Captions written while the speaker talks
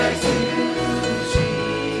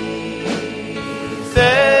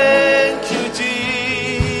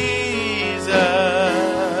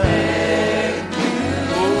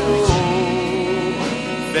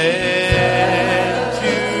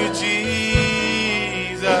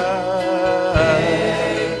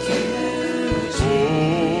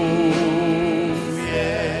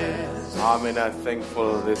many are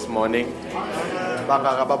thankful this morning?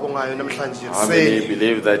 Bangaka ababongayo namhlanje How many ekuseni?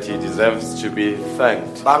 believe that he deserves to be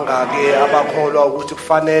thanked? Bangake abakholwa ukuthi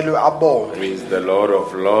kufanele abongwe? He is the Lord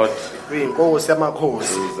of Lords. Uyinkosi He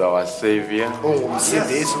yamakhosi, is our Savior.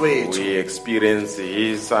 ungumsindisi wethu. We experience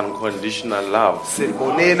His unconditional love.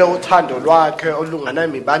 Sibonile uthando lwakhe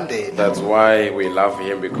olunganamibandela. That's why we love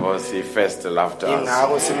Him, because He first loved us.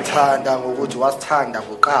 Ingakho simthanda ngokuthi wasithanda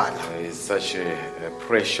kuqala. He is such a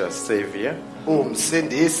precious Savior.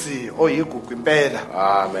 Umsindisi oyigugu impela.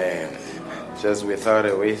 Amen. Just without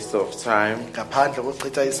a waste of time, Ngaphandle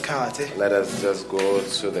kokuchitha isikhathi, let us just go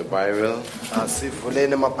to the Bible.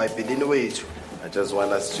 asivuleni emabhayibhelini wethu. I just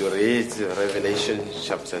want us to read Revelation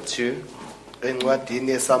chapter 2.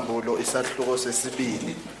 Encwadini yesambulo isahluko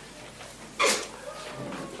sesibili.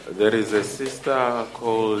 There is a sister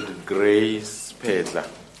called Grace Pedler.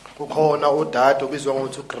 Kukhona udade obizwa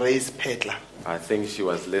ngokuthi Grace Pedler. I think she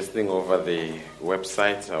was listening over the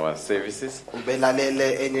website, our services,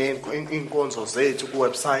 Ubelalele enye inkonzo zethu ku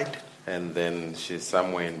website and then she's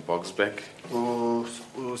somewhere in Boxbeck.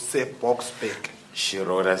 use Boxbeck. She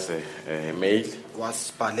wrote us a mail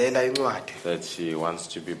Wasibhalela incwadi that she wants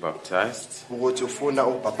to be baptized. ukuthi ufuna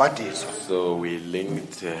ukubhabhadiswa. So we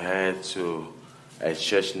linked her to a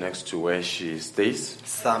church next to where she stays.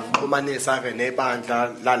 Samxhumanisa ke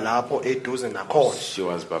nebandla lalapho eduze nakhona. She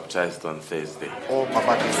was baptized on Thursday.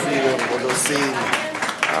 Obhabhadisiwe ngolosini.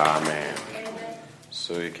 Amen.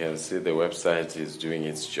 So you can see the website is doing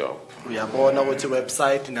its job. Uyabona ukuthi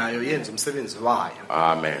website nayo yenza umsebenzi wayo.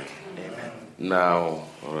 Amen. Amen. Now,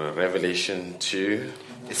 Revelation 2.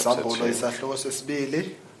 Isambulo isahluko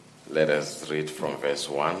sesibili. Let us read from verse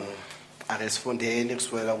 1. Ake sifundeni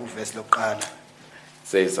kusukela kuverse lokuqala. It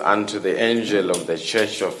says, "Unto the angel of the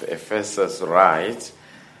church of Ephesus write,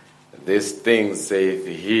 These things saith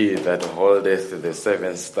he that holdeth the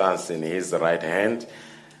 7 stars in his right hand,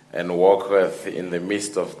 and walketh in the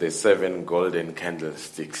midst of the 7 golden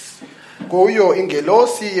candlesticks." Kuyo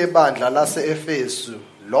ingelosi yebandla lase-Efesu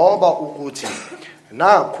loba ukuthi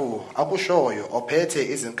nakho akushoyo ophethe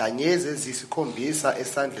izinkanyezi ezisikhombisa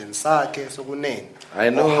esandleni sakhe sokunene, I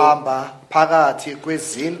know- ohamba phakathi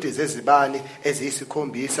kwezinti zezibani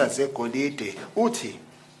eziyisikhombisa zegolide, uthi,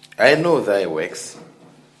 I know thy works,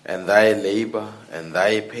 and thy labor, and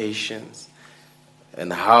thy patience,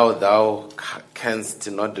 and how thou canst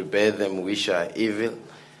not bear them which are evil,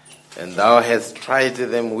 and thou hast tried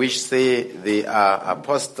them which say they are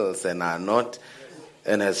apostles and are not,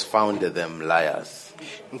 and hast found them liars.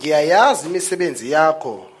 ngiyayazi imisebenzi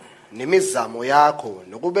yakho nemizamo yakho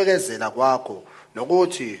nokubekezela kwakho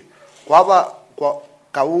nokuthi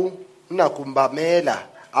kawunakumbamela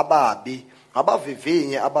ababi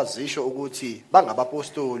abavivinye abazisho ukuthi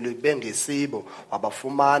bangabapostoli bengesibo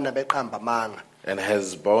wabafumana beqamba amanga, And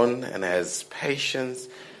has borne and has patience,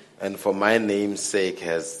 and for my name's sake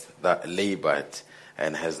has labored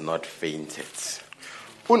and has not fainted.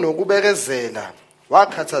 unokubekezela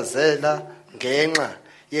wakhathazela ngenxa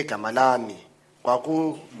yegama lami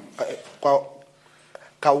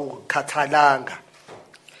kawukhathalanga.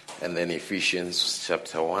 And then Ephesians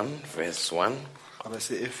chapter 1, verse 1.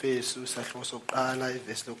 Kwabese Efesu isahluko sokuqala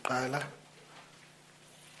ivesi lokuqala.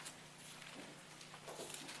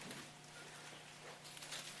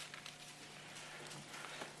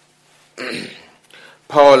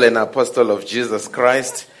 Paul, an apostle of Jesus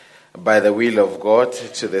Christ, by the will of God,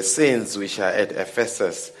 to the saints which are at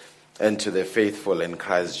Ephesus, and to the faithful in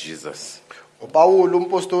Christ Jesus. uPawulu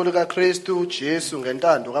umpostoli kaKristu Jesu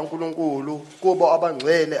ngentando kaNkuluNkulu kubo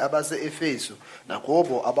abangcwele abase-Efesu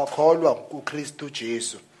nakubo abakholwa kuKristu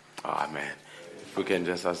Jesu. Amen. If we can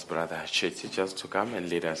just ask Brother Chetty just to come and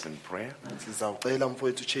lead us in prayer. Sizawucela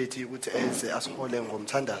mfowethu Chethi ukuthi eze asihole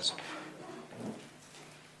ngomthandazo.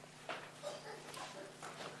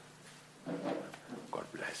 God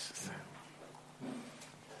bless you, sir.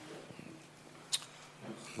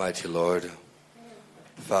 Mighty Lord,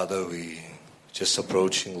 Father, we just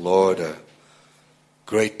approaching, Lord, a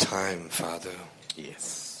great time, Father.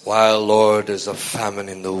 Yes. While, Lord, there's a famine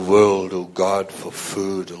in the world, oh God, for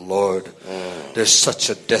food, Lord, there's such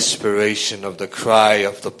a desperation of the cry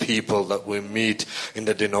of the people that we meet in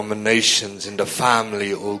the denominations, in the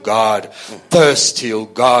family, oh God, thirsty, oh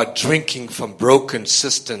God, drinking from broken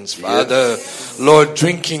cisterns, Father. Lord,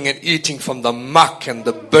 drinking and eating from the muck and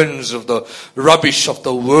the bones of the rubbish of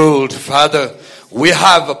the world, Father. We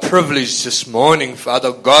have a privilege this morning,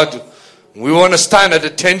 Father God. We want to stand at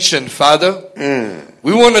attention, Father.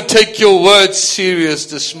 We want to take your word serious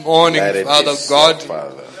this morning, Let it Father be so, God.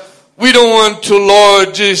 Father. We don't want to,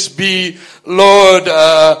 Lord, just be, Lord,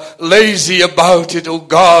 lazy about it, oh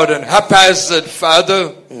God, and haphazard,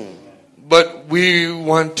 Father. But we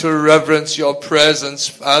want to reverence your presence,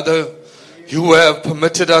 Father. You have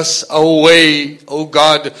permitted us a way, oh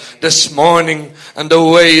God, this morning, and the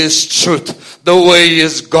way is truth. The way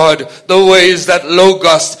is God. The way is that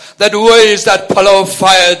Logos. That way is that pillar of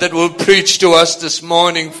fire that will preach to us this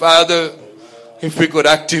morning, Father. If we could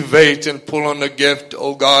activate and pull on the gift,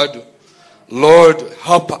 oh God. Lord,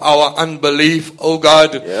 help our unbelief, oh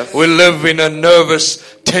God. Yes. We live in a nervous,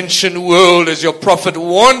 tension world, as your prophet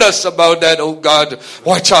warned us about that, oh God.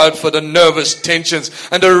 Watch out for the nervous tensions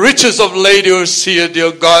and the riches of Laodicea,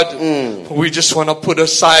 dear God. We just want to put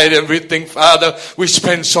aside everything, Father. We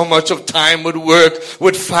spend so much of time with work,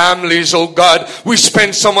 with families, oh God. We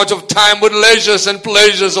spend so much of time with leisures and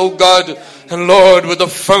pleasures, oh God. And Lord, with the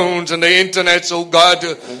phones and the internets, oh God.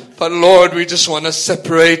 But Lord, we just want to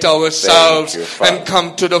separate ourselves and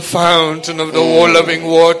come to the fountain of the all-loving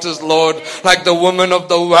waters, Lord. Like the woman of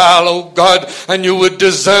the well, oh God. And you would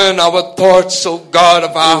discern our thoughts, oh God,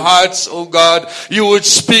 of our hearts, oh God. You would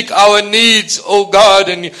speak our needs, oh God.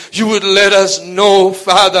 And you would let us know,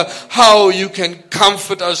 Father, how you can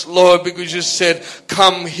comfort us, Lord. Because you said,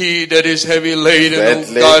 come he that is heavy laden,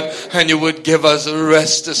 oh God. And you would give us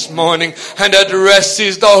rest this morning. And that rest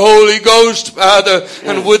is the Holy Ghost, Father.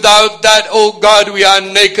 And without that, oh God, we are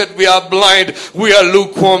naked, we are blind, we are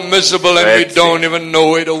lukewarm, miserable, and we don't even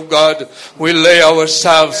know it, oh God. We lay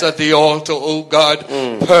ourselves at the altar, oh God.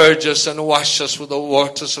 Purge us and wash us with the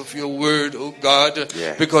waters of your word, oh God.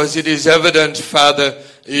 Yeah. Because it is evident, Father,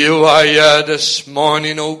 you are here this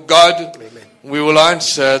morning, oh God. Amen. We will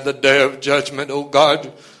answer the day of judgment, oh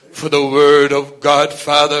God, for the word of God,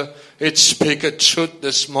 Father. It speaketh truth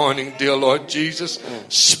this morning, dear Lord Jesus.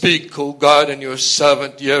 Speak, O God, and your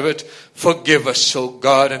servant hear it. Forgive us, O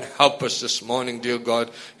God, and help us this morning, dear God.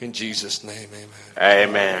 In Jesus' name, amen.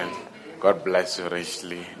 Amen. God bless you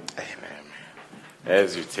richly. Amen.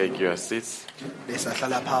 As you take your seats,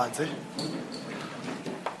 Lesahlala phansi.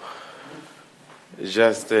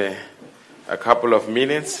 just a couple of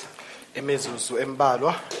minutes, Imizuzu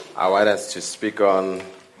embalwa. I want us to speak on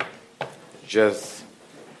just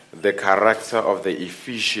the character of the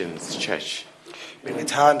Ephesians church.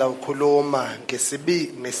 Bengithanda ukukhuluma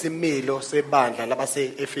ngesimilo sebandla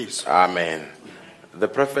labase Efeso. Amen. The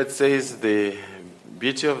prophet says the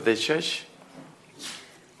beauty of the church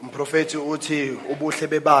Umprofeti uthi ubuhle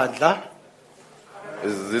bebandla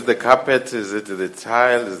is it the carpet, is it the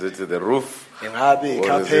tile, is it the roof, engabe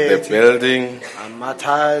or is it the icarpet, building?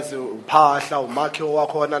 amathazi, uphahla, umakhiwo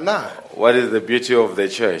wakhona na. What is the beauty of the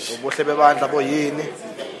church? Ubuhle bebandla boyini?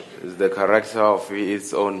 Is the character of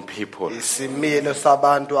its own people. Isimilo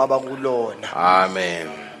sabantu abakulona. Amen.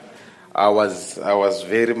 I was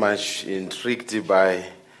very much intrigued by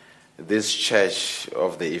this church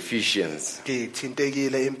of the Ephesians.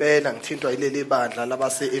 Ngithintekile impela ngithintwa yileli bandla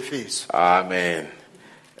labase Efeso. Amen.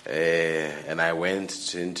 And I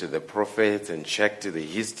went into the prophets and checked the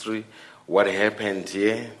history, what happened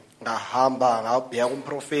here. Ngahamba ngabheka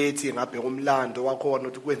umprofeti ngabheka umlando wakhona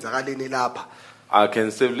ukuthi kwenzakaleni lapha. I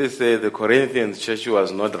can safely say the Corinthian church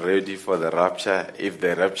was not ready for the rapture if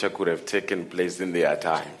the rapture could have taken place in their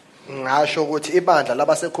time. Ngasho ukuthi ibandla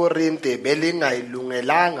labaseKorinte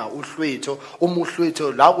belingayilungelanga uhlwitho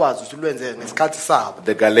uhlwitho lakwazi ukuthi lwenze ngesikhathi sabo.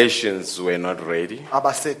 The Galatians were not ready.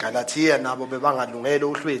 AbaseGalatia nabo bebangalungele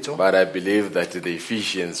uhlwitho. But I believe that the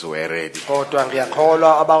Ephesians were ready. Kodwa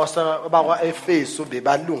ngiyakholwa abakwa-Efeso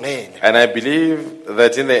bebalungele. And I believe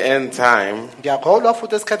that in the end time, Ngiyakholwa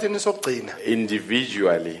futhi esikhathini sokugcina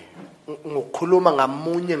individually, ngokukhuluma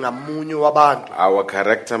ngamunye wabantu. our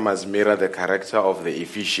character must mirror the character of the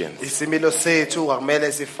Ephesians. Isimilo sethu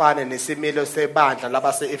akumele sifane nesimilo sebandla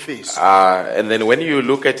labase-Efeso. And then when you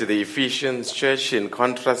look at the Ephesians church in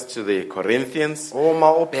contrast to the Corinthians,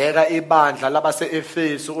 Uma ubheka ibandla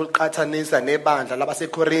labase-Efeso uqhathanisa nebandla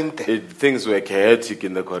labaseKorinte. things were chaotic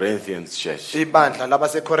in the Corinthians church. Ibandla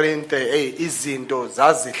labaseKorinte izinto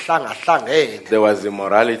zazihlangahlangene. There was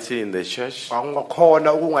immorality in the church.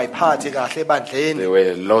 Kwakungakhona ukungayiphathi kahle ebandleni. There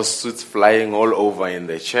were lawsuits flying all over in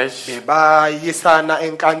the church. Bebayisana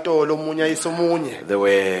enkantolo omunye ayisa omunye. There were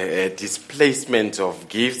a displacement of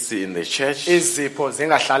gifts in the church. Izipho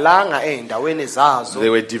zingahlalanga eindaweni zazo.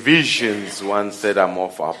 There were divisions. One said, I'm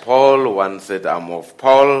of Paul. One said, I'm of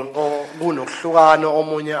Paul. Kunokuhlukana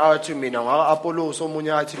omunye athi mina ngaka-Apollos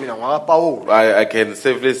omunye athi mina ngaka-Pawulo. I can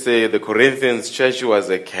safely say the Corinthians church was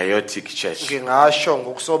a chaotic church. Ngingasho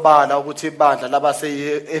ngokusobala ukuthi ibandla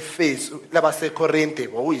labase-Efeso Efesu labaseKorinte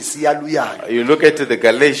wawuyisiyaluyalu. You look at the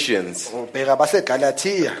Galatians, Ubheka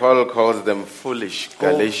baseGalatia. Paul calls them foolish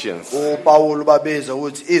Galatians. uPaul babiza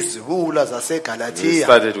ukuthi izihula They zaseGalatia.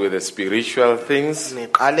 started with the spiritual things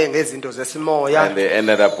Niqale ngezinto zesimoya and they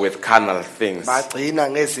ended up with carnal things. bagcina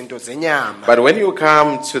ngezinto zenyama. But when you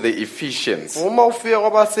come to the Ephesians, Uma ufika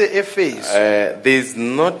kwabaseEfesu there's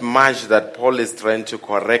not much that Paul is trying to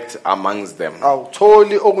correct amongst them.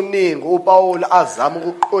 awutholi okuningi uPaul azama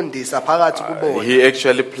ukuqondisa phakathi kubona. He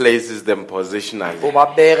actually places them positionally.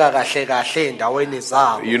 Ubabeka kahle kahle endaweni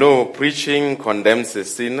zabo. You know, preaching condemns a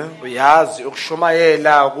sinner, Uyazi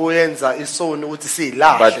ukushumayela kuyenza isoni ukuthi but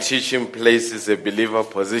silahle. teaching places a believer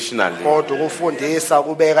positionally. Kodwa ukufundisa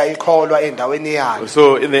kubeka ikholwa endaweni yayo.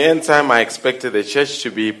 So in the end time, I expected the church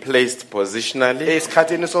to be placed positionally.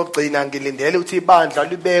 Esikhatheni sokugcina ngilindele ukuthi ibandla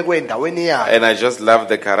libekwe endaweni yayo. And I just love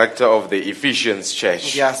the character of the Ephesians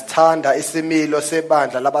church. Ngiyasithanda isimilo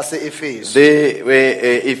sebandla labaseEfesu. They were,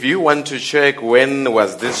 if you want to check when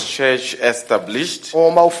was this church established,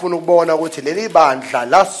 Uma ufuna ukubona ukuthi leli bandla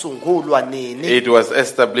lasungulwa nini? it was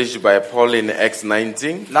established by Paul in Acts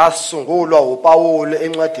 19, Lasungulwa uPaul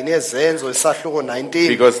encwadini yezenzo isahluko 19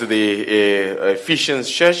 because the Ephesians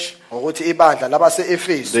church, ukuthi ibandla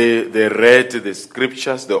labaseEfesu they read the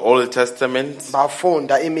scriptures, the Old Testament.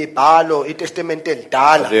 bafunda imibhalo iTestament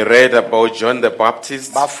elidala. They read about John the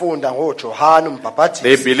Baptist. Bafunda ngoJohane They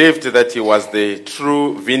uMbhaphatisi. believed that he was the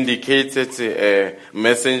true vindicated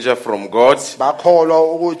messenger from God. Bakholwa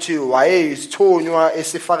ukuthi wayeyisithunywa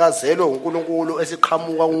esifakazelwe uNkulunkulu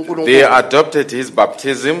esiqhamuka kuNkulunkulu. They adopted his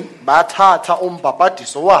baptism Bathatha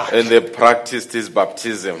umbhaphatiso wakhe and they practiced his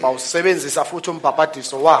baptism bawusebenzisa futhi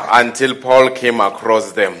umbhapatiso wakhe. until Paul came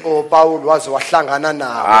across them. uPaul waze wahlangana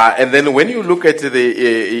nabo. And then when you look at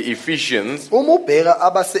the Ephesians, Uma ubheka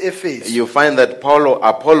abaseEfesu you find that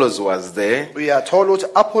Apollos was there, uyathola ukuthi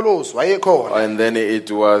Apollos wayekhona. and then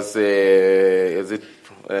it was is it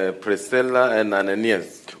Priscilla and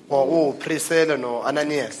Ananias. Priscilla no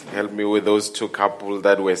Ananias. Help me with those two couples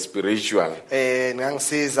that were spiritual.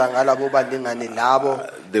 Ngangisiza ngalabo balingani labo.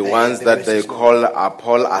 The ones that they call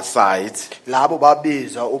Paul aside, Labo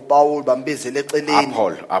babizwa uPaul bambizela eceleni.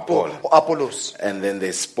 Apollos. and then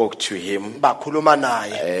they spoke to him Bakhuluma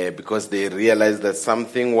naye because they realized that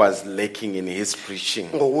something was lacking in his preaching.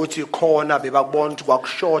 ngokuthi khona bebakubona ukuthi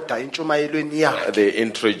kwakushoda intshumayelweni yakhe. They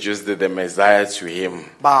introduced the Messiah to him.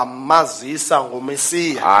 Bamazisa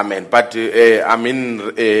ngoMesiya. Amen. But I'm in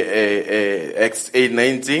Acts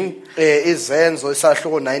 8:19. Izenzo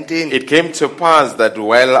isahluko 19. It came to pass that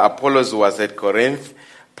while Apollos was at Corinth,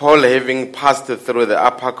 Paul, having passed through the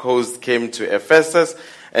upper coast, came to Ephesus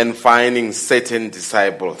and finding certain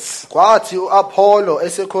disciples. Kwathi uApollo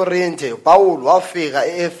eseKorinte Paul wafika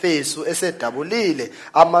eEfesu esedabulile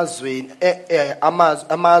amazwe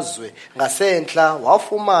ngasenhla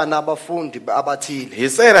wafumana abafundi abathile. He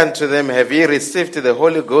said unto them, have ye received the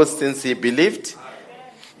Holy Ghost since ye believed?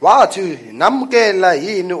 Wathi namkela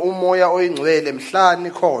yini umoya oyingcwele mhlani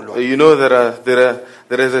kholwa. You know,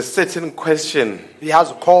 there is a certain question.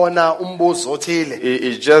 Yazi khona umbuzo othile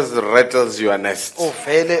It just rattles your nest.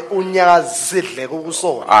 ovele unyakazisidle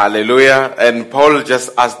kusona. Hallelujah. And Paul just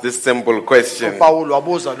asked this simple question. uPaul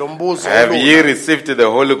wabuza lo mbuzo Have ye received the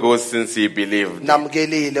Holy Ghost since ye believed?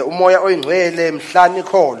 namkelile umoya oyingcwele mhlani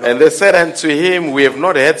kholwa. And they said unto him, we have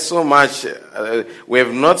not heard so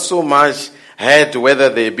much heard whether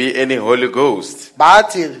there be any Holy Ghost.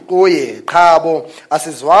 Bathi kuye qhabo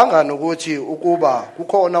asizwanga nokuthi ukuba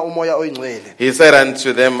kukhona umoya oyingcwele. He said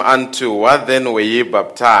unto them, unto what then were ye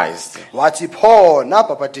baptized? Wathi pho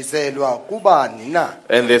nabhapatizelwa kubani na?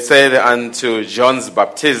 And they said, unto John's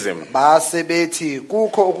baptism. Base bethi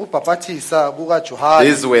kukho ukubhapatisa kukaJohane.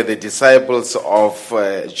 These were the disciples of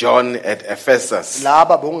John at Ephesus.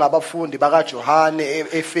 Laba bongabafundi bakaJohane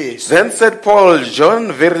eEfesu. Then said Paul,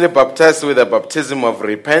 John verily baptized with the baptism of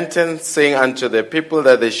repentance, saying unto the people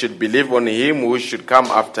that they should believe on him who should come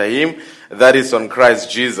after him, that is on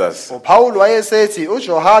Christ Jesus. uPaul wayesethi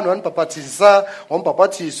uJohane wanibhapatisa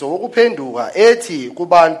ngombhapatiso wokuphenduka ethi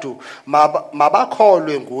kubantu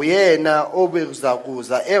mabakholwe nguyena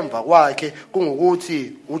obezakuza emva kwakhe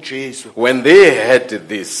kungukuthi uJesu. When they heard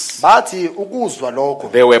this, Bathi ukuzwa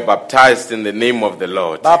lokho they were baptized in the name of the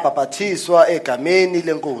Lord. babhapathiswa egameni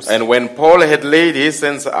lenkosi. And when Paul had laid his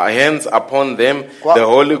hands upon them, the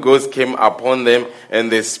Holy Ghost came upon them,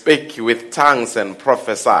 and they spake with tongues and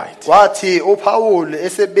prophesied. Kwathi uPaul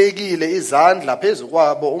esebekile izandla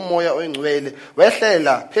phezukwabo umoya oyingcwele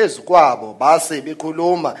wehlela phezukwabo base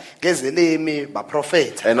bekhuluma ngezelimi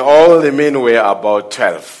baprofeta. And all the men were about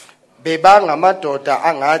 12. bebangamadoda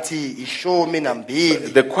angathi ishumi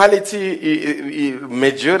nambili. The quality,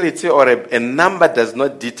 majority or a number does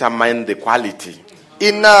not determine the quality.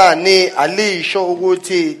 Inani alisho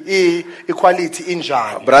ukuthi equality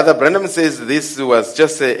injani. Brother Branham says this was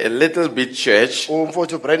just a little bit church,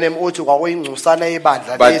 Umfowethu Branham uthi kwakuyingcusana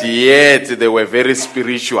yebandla but leli. yet they were very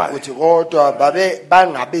spiritual. Uthi kodwa babe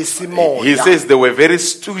bangabesimoya. He says they were very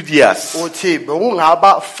studious. Uthi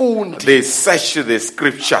bekungabafundi They searched the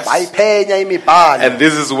scriptures. bayiphenya imibhalo. And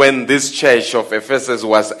this is when this church of Ephesus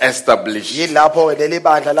was established. Yilapho leli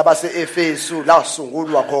bandla labase Efesu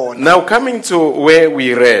lasungulwa khona. Now coming to where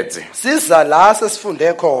we read, Siza la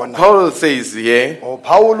sesifunde khona. Paul says here,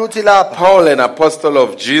 Paul uthi lapha Paul, an apostle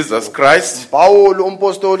of Jesus Christ, Paul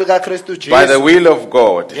umpostoli kaKristu by the Jesu will of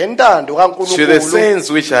God, ngentando to the kaNkulunkulu saints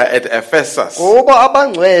which are at Ephesus, kubo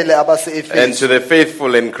abangcwele abase and to Efesu the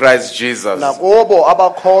faithful in Christ Jesus. nakubo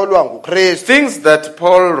abakholwa nguKristu. Things that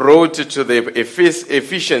Paul wrote to the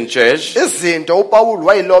Ephesian church, Izinto uPaul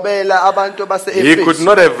wayilobela abantu base he could Efesu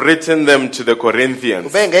not have written them to the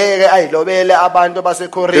Corinthians. bengeke ayilobele abantu base The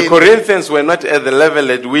Korinte. Corinthians were not at the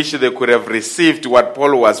level at which they could have received what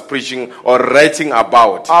Paul was preaching or writing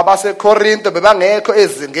about. Abase Korinte bebangekho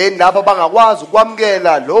ezingeni lapho bangakwazi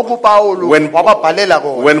ukwamkela lokhu Paul When wababhalela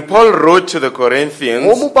kona. Paul wrote to the Corinthians,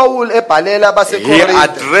 Uma uPaul ebhalela abase he Korinte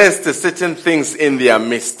addressed certain things in their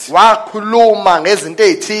midst. wakhuluma ngezinto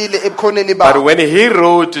ezithile ebukhoneni But babo. when he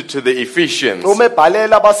wrote to the Ephesians, Uma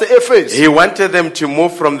ebhalela abase Efesu he wanted them to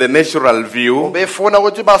move from the natural view befuna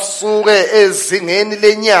ukuthi basuke ezingeni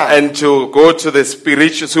lenyama and to go to the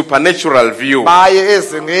spiritual, supernatural view. baye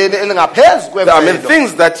ezingeni elingaphezulu I mean, kwemvelo.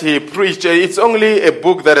 things that he preached, it's only a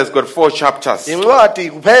book that has got 4 chapters. Incwadi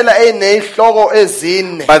kuphela enezihloko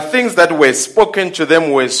ezine. But things that were spoken to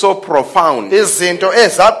them were so profound. Izinto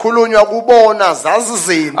ezakhulunywa kubona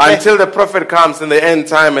zazizinhle. Until the prophet comes in the end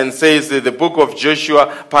time and says that the book of Joshua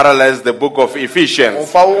parallels the book of Ephesians.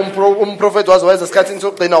 Umprofeti wazoweza esikhathini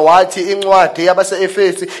sokugcina wathi incwadi yabase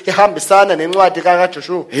Efesu ihambisana nencwadi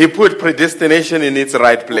kaJoshua. He put predestination in its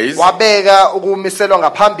right place. Wabeka ukumiselwa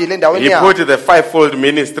ngaphambili endaweni He yakhe. put the fivefold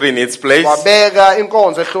ministry in its place. Wabeka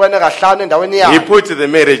inkonzo ehlukene kahlanu endaweni He yakhe. put the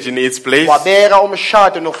marriage in its place. Wabeka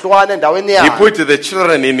umshado nokuhlukana endaweni He yakhe. put the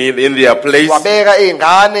children in their place. Wabeka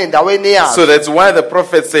izingane endaweni So yakhe. that's why the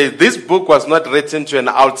prophet says this book was not written to an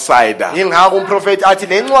outsider. Ingakho umprofeti athi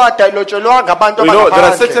le ncwadi ayilotshelwanga abantu You know, there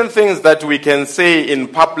are abangaphandle. certain things that we can say in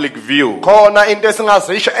public view. Khona into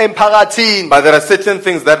esingazisho emphakathini. But there are certain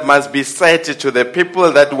things that must be said to the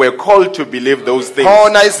people that were called to believe those things.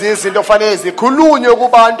 Khona izinto ofanele zikhulunywe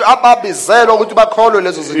kubantu ababizelwe ukuthi bakholwe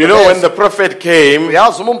lezo zinto. You know, when lezo. the prophet came,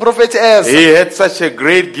 Uyazi uma umprofeti eza he had such a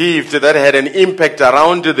great gift that had an impact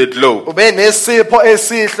around the globe. ube nesipho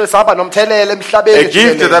esihle saba nomthelela A emhlabeni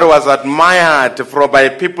gift jikelele. that was admired by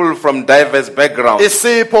people from diverse backgrounds,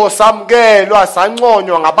 Isipho samkelwa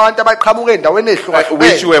sanconywa ngabantu abaqhamuka endaweni which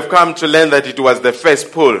ehlukahlukene. we have come to learn that it was the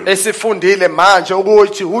first pull. Esifundile manje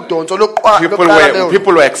ukuthi udonso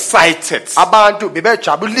People were excited abantu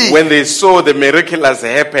bebejabulile when they saw the miraculous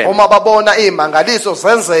happen. uma babona imangaliso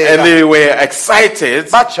And zenzeka they were excited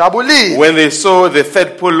bajabulile when they saw the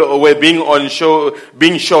third pull were being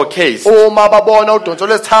showcased. uma babona udonso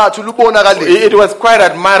lesithathu lubonakalile. It was quite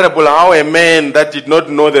admirable how a man that did not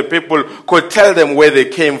know the people could tell them where they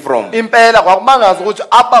came from. Impela kwakumangaza ukuthi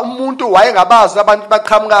umuntu wayengabazi abantu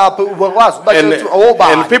baqhamukaphi ubekwazi And, ukuthi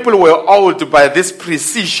obani. and people were awed by this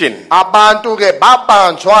precision. Abantu ke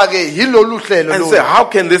babanjwa ke yilolu hlelo And lo. say, how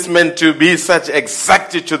can this man to be such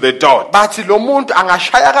exact to the dot? Bathi lo muntu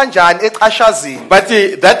angashaya kanjani ecashazini. But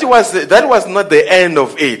that was not the end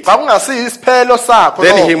of it. Kwakungasiyi isiphelo sakho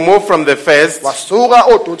Then he lo. moved from the first, Wasuka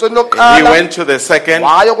odonsweni he lokuqala went to the second,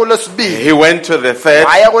 waya kulesibili he went to the third,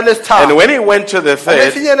 waya and kulesithathu. when he went to the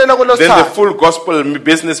third, Efinyelela then the kulesithathu. full gospel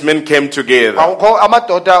businessmen came together Awukho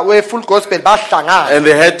amadoda we full gospel bahlangana. and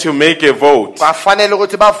they had to make a vote. Bafanele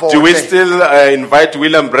ukuthi bavote. Do we still invite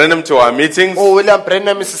William Branham to our meetings? William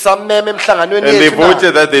Branham sisameme emhlanganweni And they yethu na.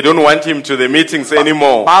 voted that they don't want him to the meetings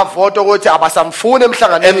anymore. Bavota ukuthi abasamfuni And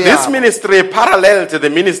emhlanganweni this yabo. ministry paralleled the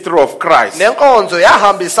ministry of Christ. Nenkonzo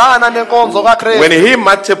yahambisana nenkonzo When kaKristu. he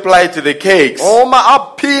multiplied the cakes,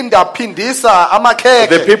 Uma phindisa the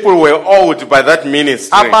amakhekhe. people were awed by that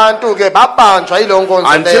ministry Abantu ke babanjwa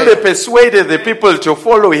yilonkonzo until they leyo. persuaded the people to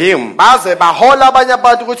follow him. Baze bahola abanye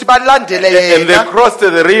abantu ukuthi balandele and they crossed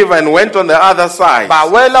the river and went on the other side.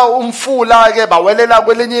 bawela umfula ke bawelela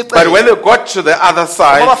kwelinye But icele when they got to the other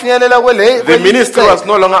side, bafinyelela the ministry was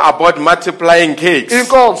no longer about multiplying cakes.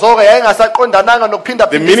 inkonzo ke yayingasaqondananga nokuphinda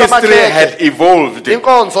The phindisa ministry amakhekhe had evolved.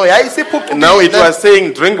 inkonzo yayisiphucukile Now it was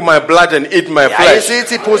saying, drink my blood and eat my flesh.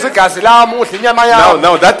 yayisithi phuza igazi lami udla inyama Now, yami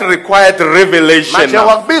now that required revelation. manje Now.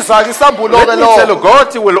 kwakubiza ke isambulo Let ke me tell you, lo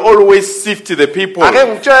God will always sift the people. ake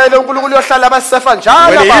ngitshele uNkulunkulu yohlala abasefa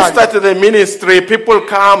njalo When he abantu started the ministry, people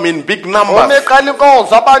come in big uma numbers. eqala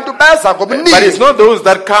inkonzo abantu beza But it's ngobuningi not those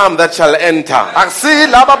that come that shall enter.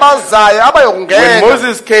 akusilabo abazayo When abayokungena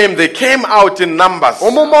Moses came, they came out in numbers.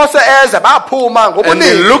 uma uMose eze baphuma And they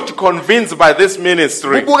ngobuningi looked convinced by this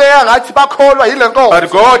ministry. kubukeka ngathi bakholwa yile nkonzo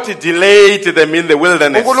But God delayed them in the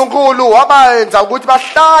wilderness uNkulunkulu wabayenza ukuthi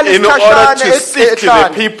bahlale in order isikhashana to sift the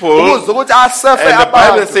ehlane people. ukuze ukuthi asefe And the Bible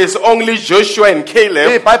abantu says only Joshua and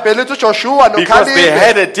Caleb, iBhayibheli lithi uJoshua because they noKhalebi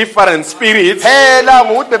had a different spirit, phela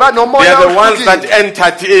ngokuthi they bebanomoya are the ones that ohlukile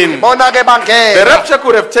entered in. bona ke The bangena rapture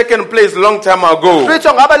could have taken place long time ago.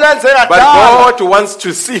 litho ngabe lenzeka But kudala God wants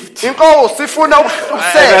to sift. inkosi ifuna And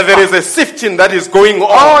there ukusefa is a sifting that is going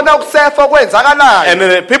on. ona ukusefa kwenzakalayo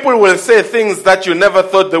And people will say things that you never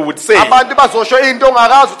thought they would say. abantu bazosho into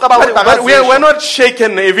ongakazi ucabanga ukuthi But we're bangazisho not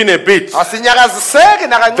shaken even a bit. asinyakaziseki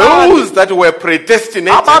nakancane Those that were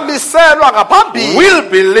predestinated abamiselwa ngaphambili will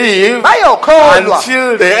believe bayokholwa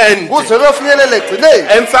until the end. kuze kuyofinyelela egcineni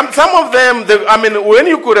And some of them, when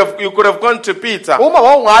you could have gone to Peter uma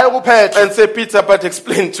wawungayo kuPetro and say, Peter, but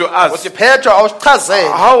explain to us, uthi Petro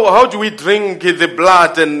awusichazele how do we drink the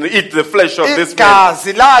blood and eat the flesh of this man?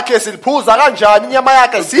 igazi lakhe siliphuza kanjani inyama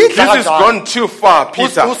yakhe sidla This has kanjani gone too far,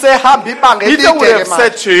 Peter. usehamba ibanga Peter would elide have ke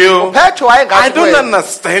said manje to you, Petro I wayengathi don't wena,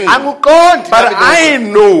 understand, angikuqondi but nami I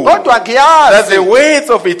lokhu. know kodwa that ngiyazi the words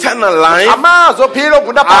of eternal life amazwi ophila are in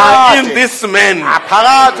ngunaphakade this man.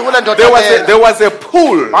 phakathi kule ndoda There was a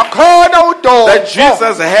pull wakhona udobo that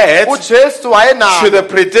Jesus had uJesu to wayenalo the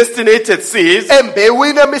predestinated seeds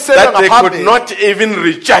embewini emiselwe that they could ngaphambili not even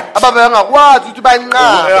reject. ababengakwazi ukuthi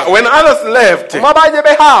bayinqabe When others left, uma abanye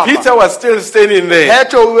behamba Peter was still standing there.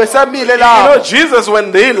 Petro wesamile You know, lapho Jesus,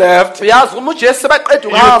 when they left, uyazi uma uJesu sebaqeda you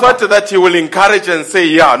ukuhamba thought that he will encourage and say,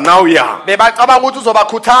 yeah, now yeah. bebacabanga ukuthi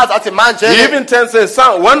uzobakhuthaza athi manje He even tells us,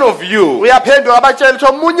 one of you uyaphendula abatshela ukuthi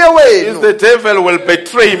omunye is wenu the devil will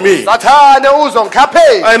betray me. sathane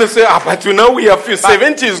uzongikhaphela And you say, but you know we are few,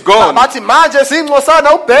 70 is gone. bathi manje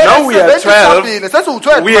siyincosana ubheke Now we are 70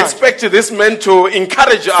 sesiwu-12 We expect this man to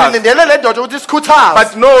encourage us. silindele le ndoda ukuthi sikhuthaze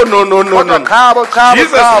But no. kodwa qhabo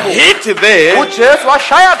Jesus hit there. uJesu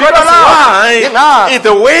washaya khona Because lapho why? ingakho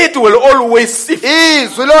The weight will always sift.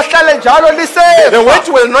 izwi lohlale njalo The lisefa weight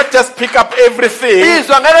will not just pick up everything.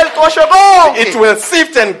 izwi angeke liqoshe It konke will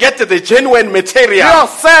sift and get the genuine material.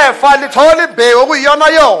 liyosefa lithole imbewu okuyiyona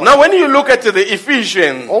yona Now when you look at the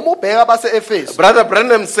Ephesians, uma ubheka abase-efesu Brother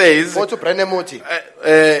Branham says othi ubrenham uthi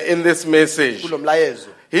in this message, kulo mlayezo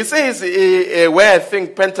he says where I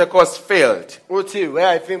think Pentecost failed, uthi where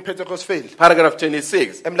I think Pentecost failed paragraph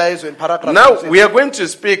 26. emlayezweni paragraph Now we are going to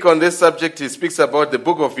speak on this subject. He speaks about the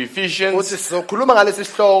book of uthi Ephesians. sizokhuluma ngalesi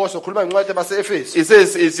sihloko sokhuluma ngencwadi base-efesu He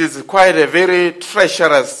says it is quite a very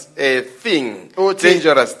treacherous thing, Uthi-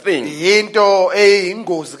 dangerous thing. yinto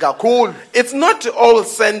eyingozi kakhulu It's not all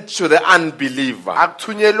sent to the unbeliever.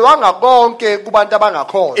 akuthunyelwanga konke kubantu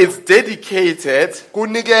abangakholwa It's dedicated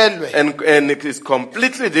kunikelwe and it is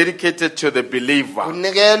completely dedicated to the believer.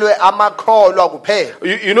 kunikelwe amakholwa kuphela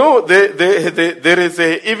You know, there is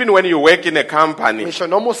even when you work in a company, ngisho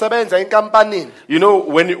noma usebenza enkampanini you know,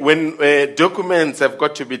 when documents have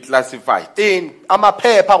got to be classified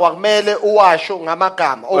amaphepha kwakumele uwasho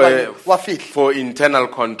ngamagama okanye wafihle for internal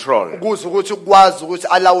control. ukuze ukuthi ukwazi ukuthi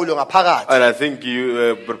alawulwe ngaphakathi And I think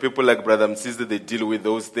people like Brother Msisi, they deal with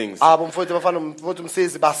those things. abo mfowethu bafana umfowethu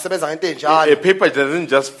umsizi basebenza ngento A enjalo paper doesn't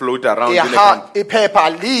just float around in a company. iphepha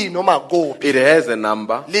linoma kuphi It has a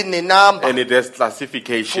number linenamba and it has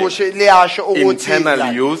classification, futhi liyasho ukuthi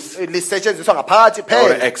internal use lisetshenziswa ngaphakathi or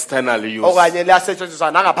phela external use. okanye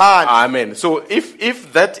liyasetshenziswa nangaphandle Amen. So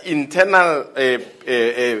if that internal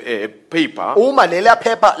paper uma leliya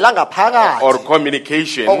phepha or langaphakathi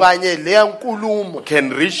communication okanye leya nkulumo can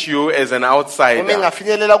reach you as an uma outsider,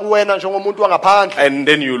 ingafinyelela kuwena njengomuntu wangaphandle and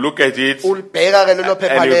then you look at it ulibheka ke lelo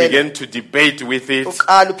phepha and you lelo begin to debate with it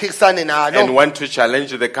uqala uphikisane and nalo want to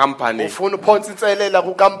challenge the company, ufuna uphonsa inselela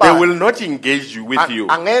they kukampani will not engage you with you.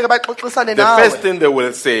 angeke baxoxisane The first nawe thing they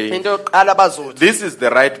will say, into yokuqala bazothi this is the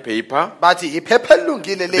right paper, bathi iphepha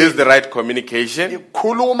elungile this is leli the right communication,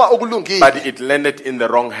 ikhuluma okulungile but it landed in the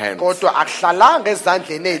wrong hands. kodwa akuhlalanga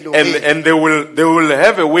ezandleni ezilungile And they will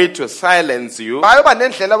have a way to silence you bayoba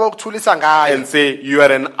nendlela bokuthulisa ngayo and say you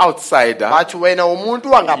are an outsider. bathi wena umuntu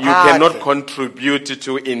You cannot wangaphandle contribute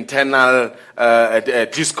to internal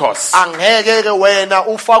discourse. angeke ke wena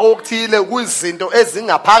ufake okuthile kwizinto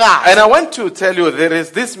ezingaphakathi. And I want to tell you, there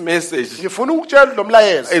is this message. Ngifuna ukutshela lo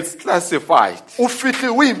mlayezo It's classified.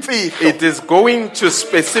 ufihliwe imfihlo It is going to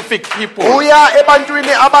specific people. uya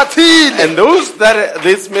ebantwini abathile And those that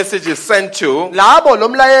this message is sent to, labo lo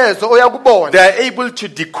mlayezo they oyakubona are able to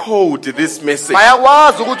decode this message.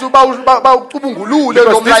 bayakwazi ukuthi bawucubungulule lo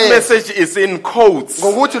Because this mlayezo message is in codes.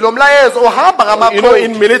 ngokuthi lo mlayezo uhamba You know,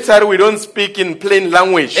 in ngamakhodi military, we don't speak in plain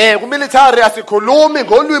language. kumilitary asikhulumi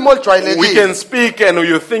ngolwimi We olujwayelekile can speak and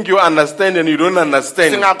you think you understand and you don't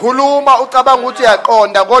understand. singakhuluma ucabanga ukuthi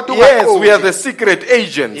uyaqonda kodwa Yes, we are ungaqondi the secret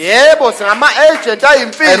agents. yebo singama-agent And that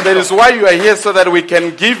ayimfihlo is why you are here, so that we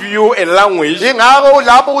can give you a language. ingako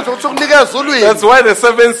ulapho ukuthi ukunikeza ulwimi That's why the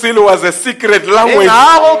seventh seal was a secret language.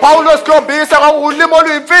 ingako upawulo sikhombisa kwakuwulimi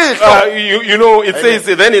oluyimfihlo You know, it says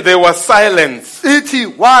then there was silence. ithi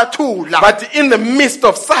wathula But in the midst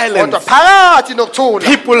of silence, kodwa phakathi nokuthula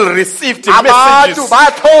people received abantu messages.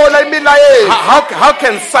 bathola imilayezo How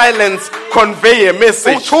can silence convey a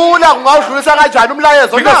message? ukuthula kungawudlulisa kanjani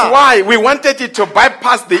umlayezo Because na why? We wanted it to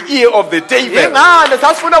bypass the ear of the devil. ingane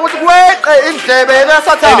sasifuna ukuthi kweqe indlebe And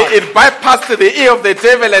kasathane it bypassed the ear of the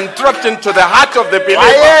devil and dropped into the heart of the believer.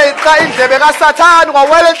 wayeqa indlebe kasathane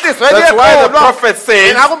kwawela enhliziyweni That's why the yekholwa prophet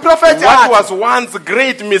says, ingakho umprofethi what athi was once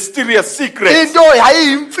great mysterious secret into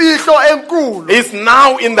yayiyimfihlo enkulu is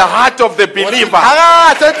now in the heart of the believer.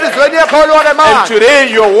 phakathi enhliziyweni yekholwa ke And manje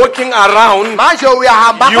today you're walking around, manje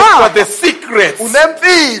uyahamba you've got hamba the secrets. You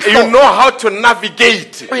unemfihlo know how to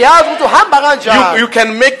navigate. uyazi ukuthi uhamba kanjani You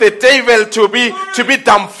can make the devil to be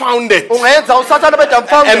dumbfounded ungenza usathane and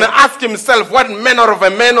bedamfawuni ask himself, what manner of a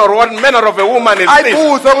man or what manner of a woman is this?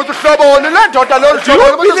 ayibuze ukuthi uhloboni le ndoda lolu Do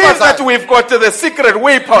you believe that we've got the secret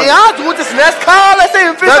weapon? niyazi ukuthi sinesikhala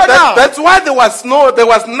esiyimfihlo na That's why there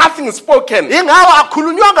was nothing spoken. ingako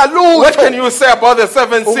akukhulunywanga What can lutho you say about the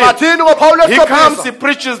seventh seal? ungathini ngopawulo He comes, sikhombisa he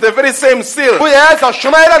preaches the very same seal. uyeza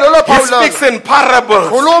ushumayela lolo He pawulo speaks in parables.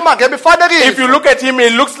 khuluma If ngemifanekiso you look at him, he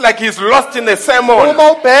looks like he's lost in a sermon.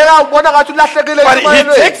 uma ubheka ubona ngathi ulahlekile But he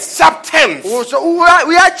ezimayelweni. takes sharp turns. He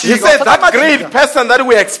uyajika said that great person that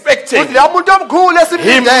we're expecting, leya muntu omkhulu he may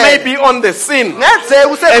esimlindele be on the scene. ngenzeka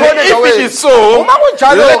And usekhona if it endaweni is so, uma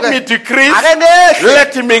kunjalo let ke me decrease, ake nehle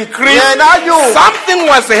let him increase. yena anyuke Something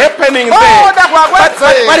was happening there. kodwa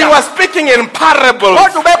But he kwakwenzeka was speaking in parables.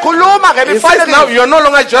 kodwa ubekhuluma He says now ngemifanekiso you're no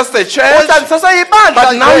longer just a church, kodwa niseseyibandla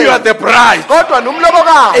but now you are nje the bride. kodwa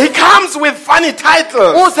nomlobokazi He comes with funny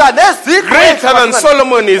titles. uza nezigqi Greater than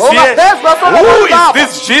Solomon is here. Ongaphezu kwaSolomon Who is lapha.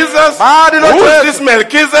 this Jesus? Bani lo Who is Jesu? this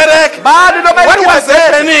Melchizedek? bani What was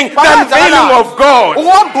happening? The unveiling of God.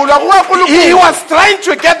 ukwambulwa He kukaNkulunkulu was trying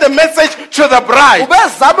to get the message to the bride.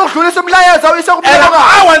 ubezama ukudlulisa umlayezo awuyise And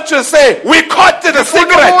kumlobokazi I want to say, we caught the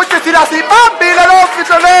secret. ukuthi thina siyibambile leyo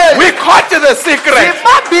mfihlo leyo We caught the secret.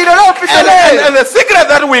 siyibambile leyo mfihlo And leyo the secret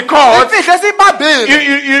that we caught, imfihlo esiyibambile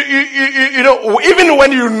you know, even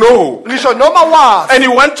when you know ngisho noma wazi and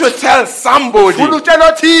you want to tell somebody, ufuna utshela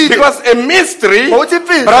othile because a mystery, ukuthi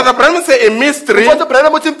imfihlo Brother Branham say a mystery, uFoto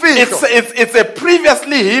Branham uthi imfihlo it's a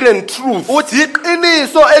previously hidden truth uthi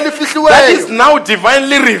iqiniso that elifihliweyo is now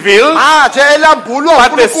divinely revealed, manje elambulwa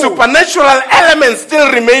but the uNkulunkulu supernatural elements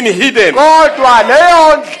still remain hidden. kodwa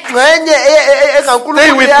leyo ngxenye Stay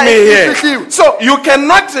engankulunkulu with me here. ifihliwe So you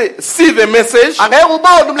cannot see the message angeke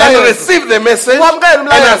ubone and umlayezo receive the message Uwamukele and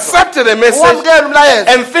umlayezo. accept the message uwamukele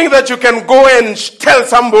umlayezo and think that you can go and tell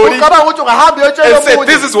somebody ucabanga ukuthi ungahamba uyotshela and say, omunye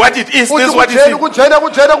this is what it is, this is what it kunjena is. kunjena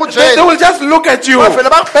kunjena They kunjena will just look at you. Bavele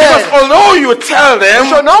bakubheke. Because although you tell them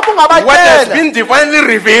ngisho noma what has ungabatshela been divinely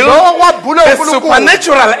revealed, lokho kwambulwe the uNkulunkulu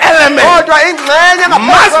supernatural element kodwa ingxenye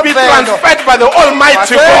must be transferred by the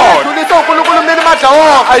Almighty God. udlulisa uNkulunkulu mnini madla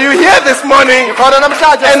wonke Are you here this morning? khona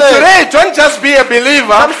namhlanje And today, don't just be a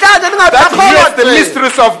believer namhlanje that hears the ningabakholwa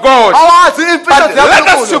mysteries of God, awazi imfihlo but let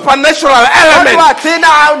the supernatural element, kodwa thina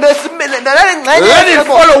let it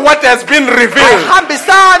follow what has been revealed.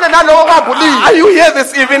 hambisana naloko kwambuliwe Are you here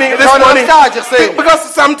this evening, this khona morning? namhlanje kuseni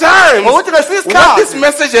Because sometimes ngokuthi ngesinye what this isikhathi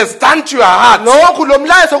message has done to your heart, lokhu lo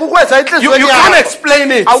mlayezo kukwenza you inhliziyweni can't yakho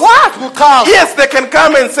explain it. awazi kuchaza Yes, they can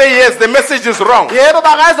come and say, yes, the message is wrong. yebo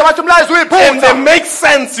bangayeza bathi umlayezo And they uyiphutha make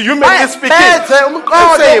sense, humanly speaking. benze They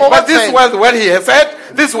umqondo say, but this ngokwenzeka. was what he has said.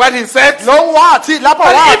 this is what he said. lo wathi lapho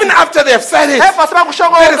But wathi even after they've said it, emva sebakusho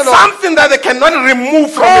there is konke lo something that they cannot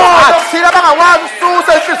remove from your khona heart. okuthile abangakwazi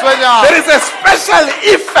ukususa enhliziyweni yabo There is a special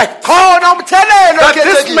effect khona umthelelo that this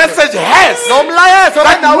okhethekile message has lo mlayezo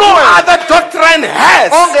that no other doctrine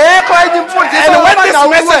has. ongekho enye imfundiso And when this obanawo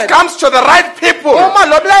message kuwena. comes to the right people, uma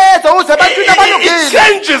lo mlayezo uze ebantwini it abalungile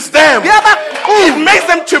changes them. It kuyabaquza makes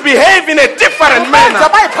them to behave in a different manner.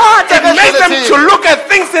 bayiphathe It makes them to look at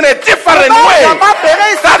things in a different way.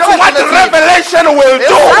 That's what revelation will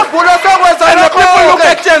do. And the people look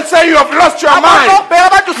at you and say, you have lost your mind.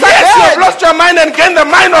 Yes, you have lost your mind and gained the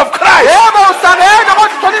mind of Christ. And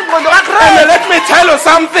let me tell you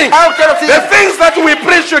something. The things that we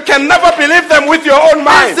preach, you can never believe them with your own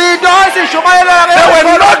mind. They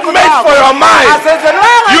were not made for your mind.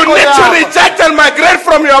 You need to reject and migrate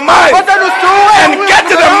from your mind and get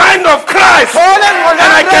to the mind of Christ.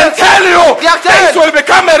 And I can tell you, things will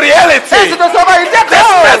become a reality. This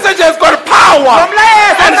message has got power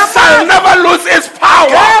and shall never lose its power.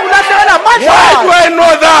 Why do I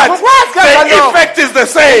know that? The effect is the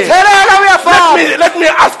same. Let me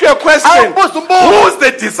ask you a question. Who's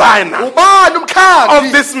the designer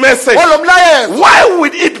of this message? Why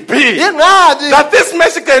would it be that this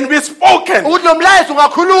message can be spoken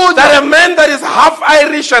that a man that is half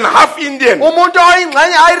Irish and half Indian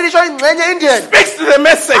speaks to the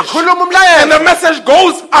message and the message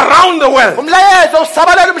goes around the world and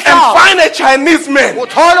find a Chinese man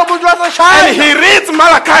and he reads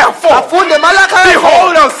Malachi 4.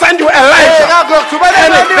 Behold, I'll send you Elijah.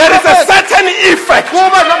 And there is a certain effect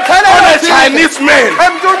on a Chinese man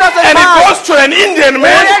and it goes to an Indian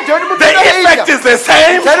man, the effect is the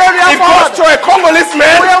same. It goes to a Congolese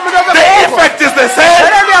man, the effect is the same.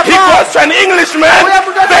 He goes to an Englishman,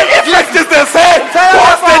 the effect is the same.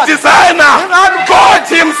 Who's the designer? God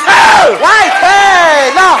himself.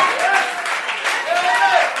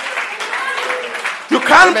 You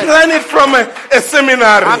can't plan it from a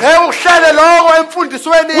seminary. That's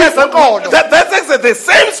exactly the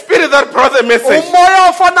same spirit that brought the message. It's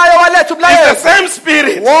the same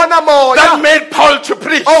spirit that made Paul to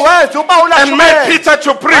preach and made Peter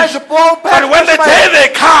to preach. But when the day they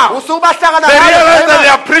come, they realize that they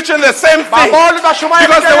are preaching the same thing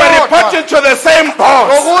because they were reporting to the same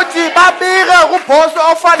boss.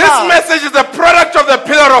 This message is the product of the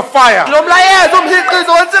pillar of fire. And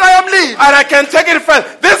I can take it further.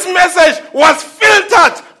 This message was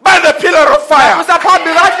filtered by the pillar of fire. If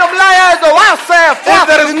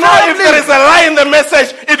there is a lie in the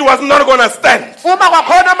message, it was not going to stand. The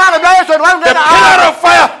pillar of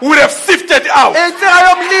fire would have sifted out. This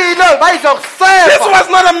was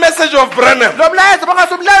not a message of Branham. Even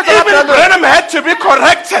Branham had to be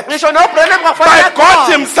corrected by God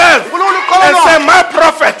himself and say, my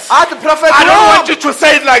prophet, I don't want you to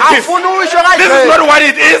say it like this. This is not what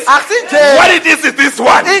it is. What it is this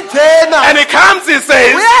one. And he comes, he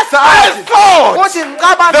says, I thought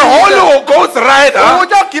the Holy Ghost rider was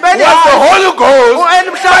the Holy Ghost,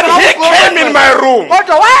 but he came in my room. And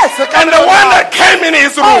the one that came in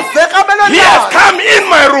his room, he has come in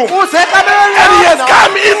my room. And he has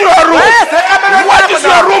come in your room. What is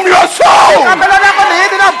your room? Your soul.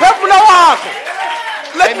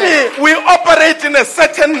 We operate in a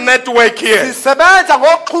certain network here. And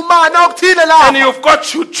you've got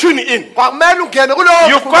to tune in.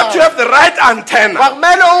 You've got to have the right antenna. And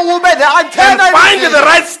find the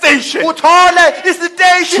right station to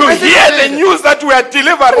hear the news that we are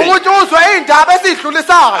delivering.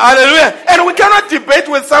 Hallelujah. And we cannot debate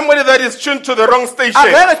with somebody that is tuned to the wrong station.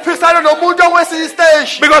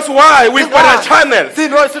 Because why? We've got a channel. You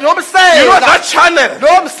know that channel?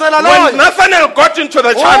 When Nathaniel got into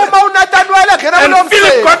the channel and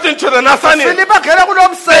Philip got into the Nathaniel, they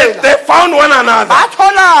found one another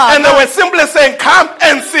and they were simply saying, come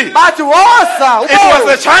and see. It was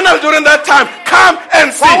a channel during that time. Come and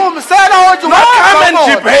see. Not come and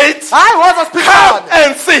debate. Come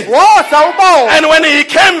and see. And when he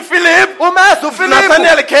came,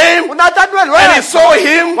 Nathaniel came and he saw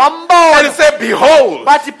him and he said, behold,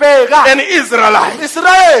 an Israelite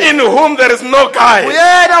in whom there is no guile.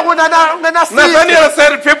 Nathaniel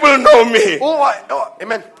said, people know me.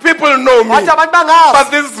 Amen. People know me. But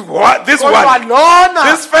this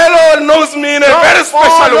fellow knows me in a very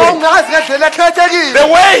special way. The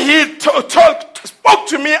way he spoke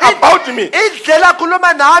to me about me, it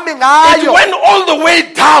went all the way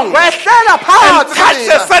down and touched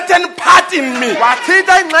a certain part in me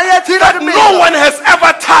that no one has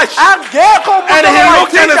ever touched. And he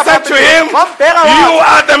looked and said to him, you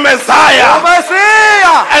are the Messiah.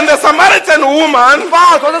 And the Samaritan woman, it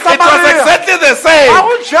was exactly the same.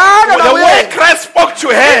 The way Christ spoke to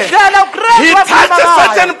her, he touched a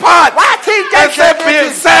certain part and said,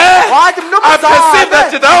 "Sir, I perceive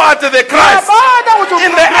that thou art the Christ."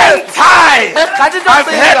 In the end time, I've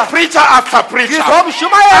heard preacher after preacher. I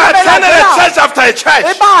attended a church after a church.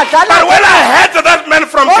 But when I heard that man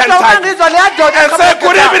from Kentucky and said,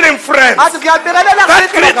 "Good evening, friends," that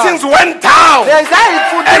greetings went down and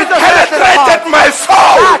penetrated my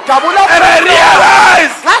soul. And I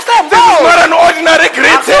realized this is not an ordinary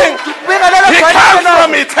greeting. He comes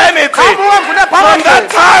from eternity. From that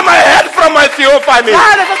time I heard from my theophany.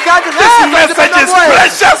 This message is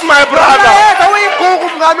precious, my brother.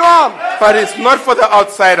 But it's not for the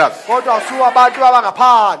outsiders.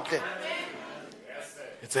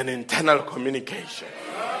 It's an internal communication.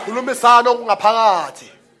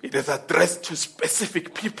 It is addressed to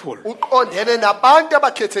specific people.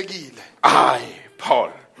 I,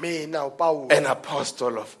 Paul, an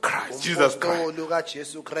apostle of Christ, Jesus Christ,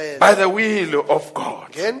 by the will of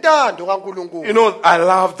God. You know, I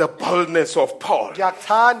love the boldness of Paul. Not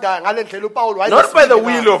by the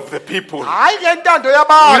will of the people. We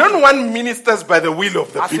don't want ministers by the will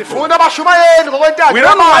of the people. We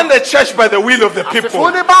don't want the church by the will of the people. We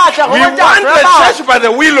want the church by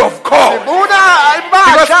the will of God.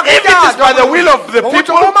 Because if it is by the will of the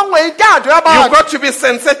people, you've got to be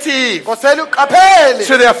sensitive to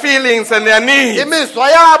their feelings and their needs. But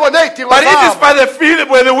it is by the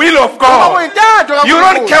will of God. You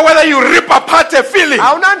don't care whether you rip apart a feeling.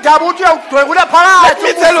 Let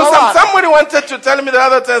me tell you something. Somebody wanted to tell me the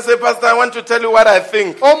other time, say, "Pastor, I want to tell you what I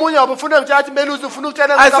think." I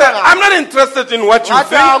said, "I'm not interested in what you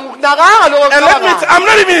think. And I'm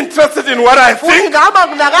not even interested in what I think.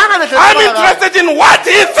 I'm interested in what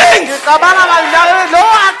he thinks."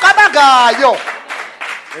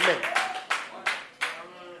 Amen.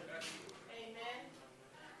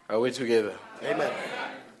 Are we together? Amen.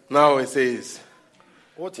 Now it says,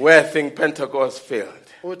 where I think Pentecost failed.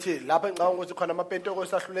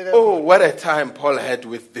 Oh, what a time Paul had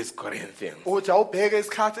with these Corinthians.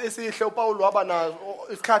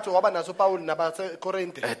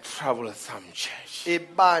 A troublesome church.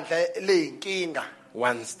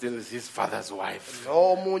 One steals his father's wife.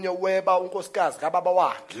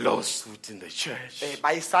 Lawsuit in the church.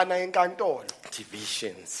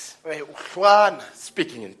 Divisions.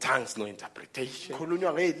 Speaking in tongues, no interpretation. A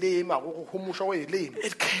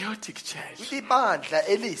chaotic church.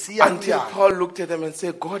 Until Paul looked at them and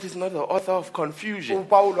said, "God is not the author of confusion."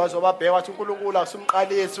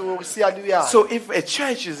 So if a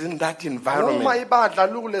church is in that environment,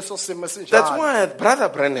 that's why Brother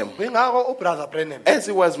Branham, as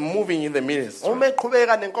he was moving in the ministry,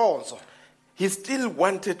 he still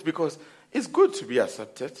wanted, because it's good to be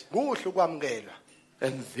accepted.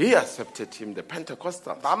 And they accepted him, the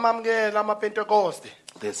Pentecostals.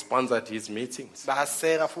 They sponsored his meetings.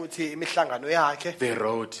 They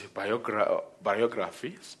wrote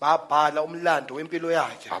biographies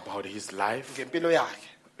about his life. He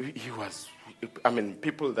was,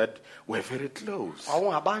 people that were very close.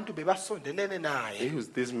 He was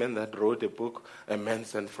this man that wrote a book, A Man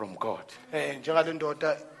Sent from God.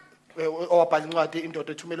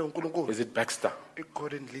 Is it Baxter?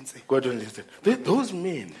 Gordon Lindsay. Those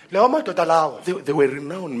men, they were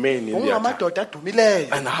renowned men in their time.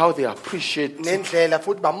 And how they appreciate and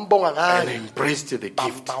embraced the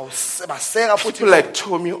gift. People like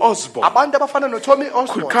Tommy Osborne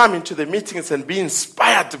could come into the meetings and be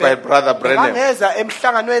inspired by Brother Branham and say,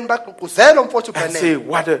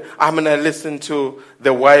 I'm going to listen to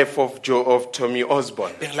the wife of Tommy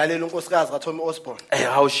Osborne, and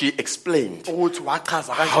how she explained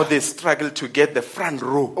how they struggled to get the front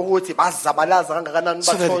row so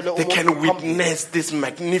that they can witness this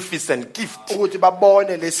magnificent gift.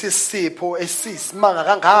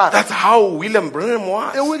 That's how William Branham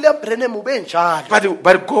was.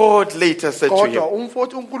 But God later said to him,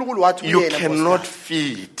 "You cannot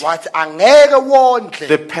feed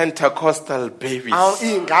the Pentecostal babies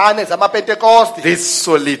this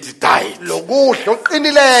solid diet.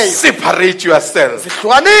 Separate yourself."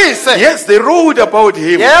 Yes, they wrote about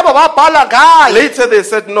him. Later they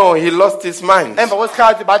said, no, he lost his mind. Yes,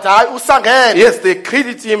 they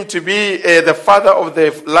credited him to be the father of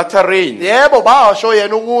the latter rain.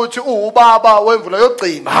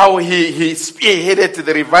 How he spearheaded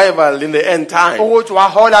the revival in the end time.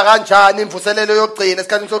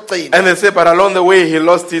 And they said, but along the way he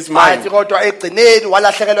lost his mind.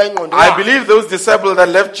 I believe those disciples that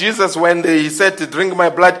left Jesus when he said to drink my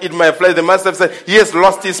blood, eat my flesh, they must have said he has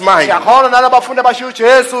lost his mind.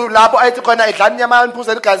 adla inyama yami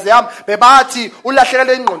iphuze igazi yami bebathi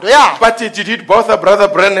ulahlekelwe ingqondo yakhe. But did it bother Brother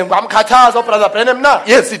Branham? Kwamkhathaza ubrother Branham na?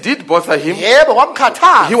 Yes, it did bother him. Yebo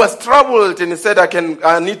kwamkhathaza. He was troubled and he said,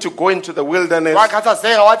 I need to go into the wilderness.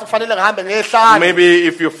 Wakhathazeka wathi kufanele ngihambe ngehlane. Maybe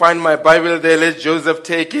if you find my Bible there, let Joseph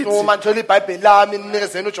take it. Uma ngithola iBhayibheli lami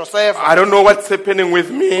nikezeni uJoseph. I don't know what's happening with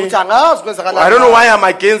me. Uthi angazi kwenzakalani. I don't know why I'm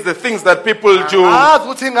against the things that people do. Angazi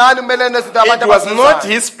ukuthi ngani kumele nezinto abantu It was not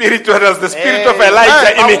his spirit, it was the spirit of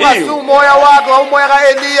Elijah in him. Umoya wakhe umoya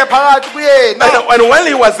kaEliya phakathi kuyena. And when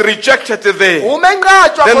he was rejected there, Uma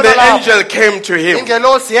enqatshwa then khona the lapho. angel came to him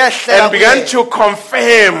Ingelosi yehlela and began to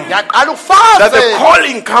confirm yaqala that the ukufaza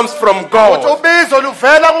calling comes from ukuthi God. ubizo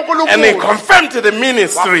luvela kuNkulunkulu. And he confirmed the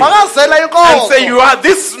ministry Wafakazela and inkonzo. say, you are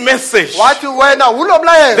this message. Wathi wena ulo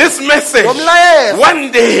mlayezo. This message Lo mlayezo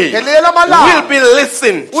one day ngelinye lamalanga will be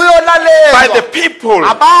listened by uyolalelwa the people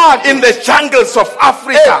abantu in the jungles of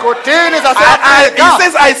Africa. egodini He zaseAfrika.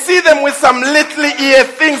 says, I see them with some little ear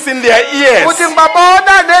things in their ears. Uthi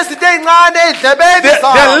ngibabona nezinto ezincane ezidlebeni They're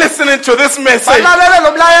zabo. listening to this message. Balalele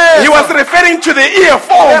lo mlayezo. He was referring to the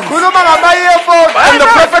earphones. Ekhuluma ngama-earphones. And the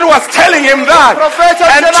prophet was telling him that. Professor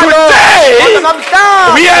And Jenalo. today, Kodwa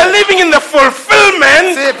namhlanje we are living in the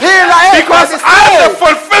fulfillment siphila because I'm the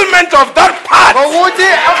fulfillment of that part. ngokuthi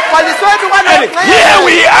ekubhalisweni And here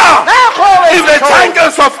we are in the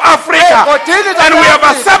jungles of Africa. And we have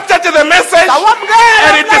accepted the message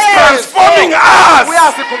and it is transforming us.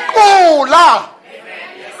 uyasiguqula.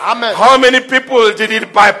 Amen. How many people did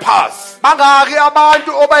it bypass Bangaki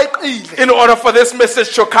abantu obayiqile in order for this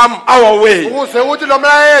message to come our way? ukuze uthi lo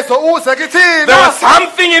mlayezo uze There kithina. was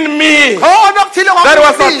something in me Khona okuthile that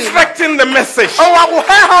was kwakuthile attracting the message.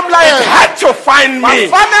 owakuheha It umlayezo. had to find me.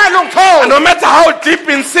 Kufanele And ungithole. no matter how deep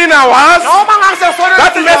in sin I was, Noma ngasesona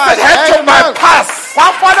that message had to bypass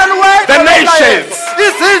kwafanele uwe the nations.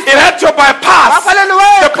 It had to bypass kwafanele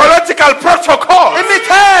uwe the political protocol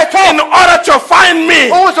imithetho in order to find me.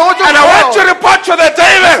 ukuze uthi And I want to report to the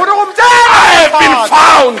devil, I have been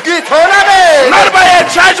found. ngitholakele Not by a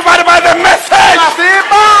church, but by the message.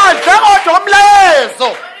 asibandla kodwa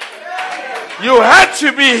umlayezo. You had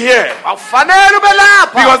to be here Akufanele ube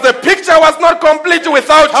lapha because the picture was not complete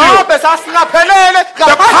without you. Mhlawumbe sasingaphelele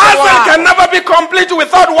The puzzle ngaphandle can never be complete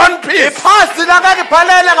without one piece. kwakhe ngeke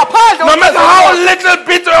iphelele ngaphandle No matter how little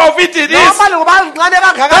bit of it is, noma ngoba ngcane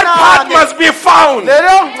that part kangakanani must be found.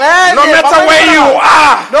 leyo ngcene No matter where you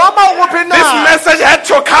are, noma ukuphi na this message had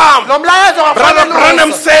to come. lo mlayezo Brother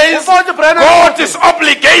Branham says God is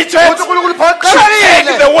obligated to take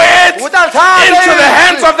the word into the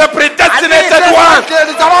hands of the predestinated one.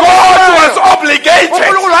 God was obligated to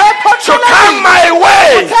come my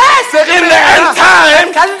way in the end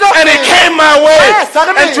time, and he came my way,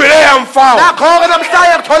 and today I'm found.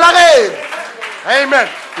 Amen.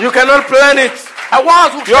 You cannot plan it.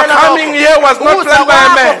 Akwazi Your coming here was not planned by a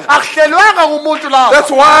man. akuhlelwanga ngumuntu lapha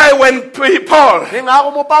That's why when Paul,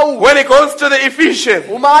 ingakho uPawulu when he goes to the Ephesian,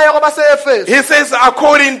 umaya kwabase-Efesu he says,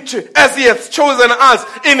 according to as he has chosen us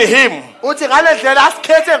in him. uthi ngale ndlela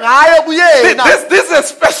asikhethe ngayo kuyena This is a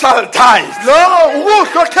special time. lokho ukuhlo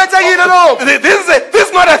okukhethekile lokho This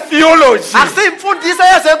is not a theology. akusiyimfundiso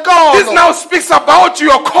This yezenkolo now speaks about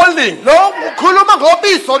your calling, lokho ukhuluma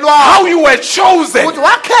ngobizo lwakho how you were chosen ukuthi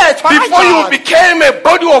wakhethwa before you kanjani became a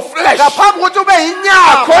body of flesh, ngaphambi kokuthi ube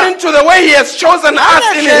yinyama according to the way he has chosen us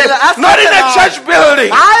in him, not in a church building,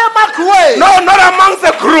 hayi emakhuweni no, not amongst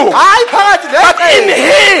the group, hayi phakathi but in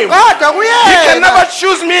him. kodwa He can kuyena never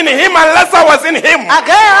choose me in him unless I was in him.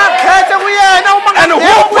 angeke akhethe kuyena uma And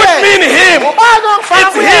who put me in him? ubani ongifaka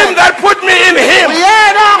It's him that put me in him.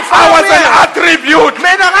 uyena I ongifaka was an kuyena attribute.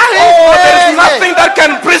 mina Oh, there is nothing that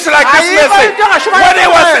can preach like this message. When he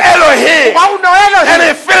was Elohim and he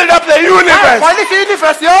filled up the universe,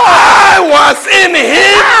 I was in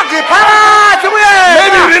him.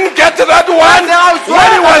 Maybe you didn't get to that one. When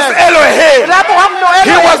he was Elohim,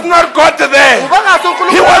 he was not God there.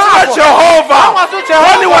 He was not Jehovah.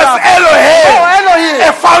 When he was Elohim,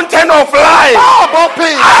 a fountain of life,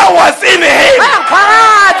 I was in him.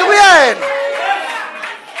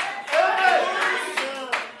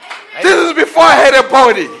 This is before I had a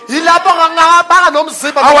body.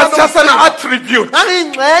 I was just an attribute.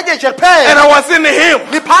 And I was in him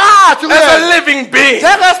as a living being.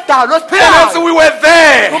 And as we were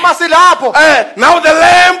there, now the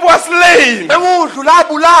lamb was slain.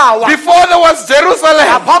 Before there was Jerusalem,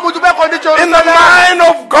 in the mind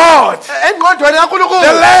of God,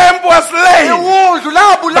 the lamb was slain.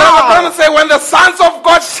 Brother say when the sons of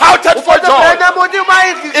God shouted for joy,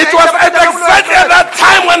 it was at exactly at that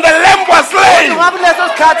time when the lamb was slain.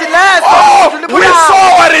 Oh, we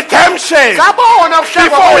saw what redemption. sabona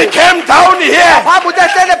Before we came down here, phambi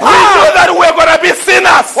utehlele we knew that we were going to be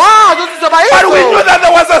sinners. wazi ukuthi uzoba But we knew that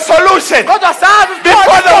there was a solution. kodwa sazi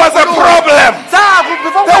Before there was a problem,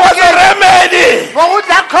 there was a remedy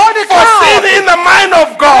ngokuthi akhona for sin in the mind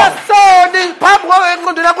of God. soni phambi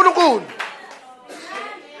engqondweni kaNkulunkulu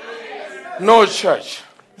No church,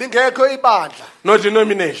 lingekho ibandla no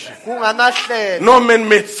denomination, kunganahlelo no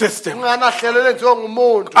man-made system. kunganahlelo lenziwe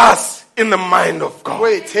ngumuntu Us in the mind of God.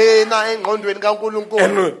 kwethena engqondweni kaNkulunkulu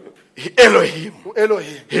And Elohim,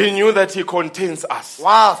 Elohim he knew that he contains us.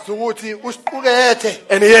 wazi ukuthi usiqukethe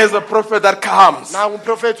And here's a prophet that comes, nangu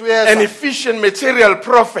umprofethi an uyeza Ephesian material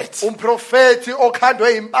prophet. umprofethi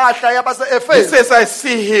okhandwe impahla He yabase-Efesu says, I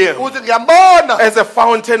see him uthi ngiyambona as a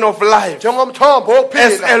fountain of life, njengomthombo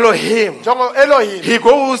as wokuphila Elohim. njengo-Elohim He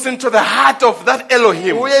goes into the heart of that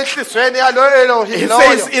Elohim. uye enhlizweni yalo He Elohim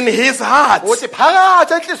says loyo in his heart, uthi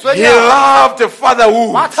phakathi enhlizweni he yakhe loved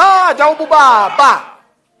fatherhood. wathanda ububaba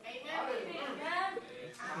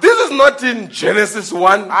This is not in Genesis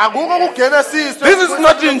 1. akukho kuGenesis This is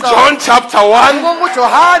not in John chapter 1. akukho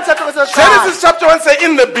kuJohane Genesis chapter 1 says,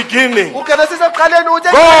 in the beginning, uGenesis ekuqaleni uthi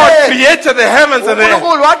God created the heavens and the earth.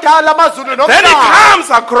 uNkulunkulu wadala amazulu Then he nomhlaba comes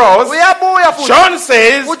across, uyabuya futhi John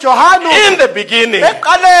says, uJohane in the beginning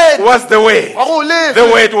ekuqaleni was the Word. kwakulizwi The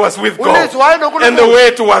Word was with God. ulizwi wayenoNkulunkulu And the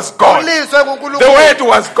Word was God. ulizwe The nguNkulunkulu Word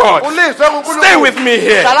was God. ulizwe nguNkulunkulu Stay with me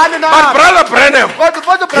here. Hlalani nami. But Brother Branham,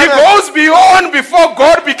 he goes beyond before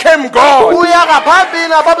God became God. uya ngaphambili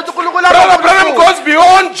ngababuthi uNkulunkulu Brother Branham goes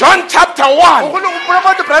beyond John chapter 1.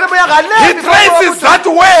 uNkulunkulu Branham uya He ngale traces that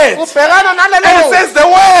word. ubhekana And it nalelo says the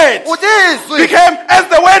word uthi izwi became, as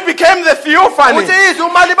the word became the theophany. uthi izwi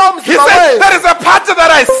uma liba He umzimba said, wethu there is a part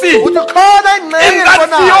that I see uthi khona in ingxenye that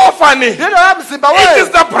khona theophany. yilo yamzimba It is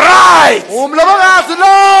wethu the bride. umlobokazi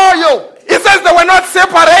loyo He says they were not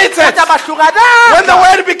separated. kodwa When the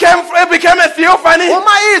bahlukananga word became a theophany,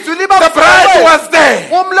 uma izwi liba the bride was there.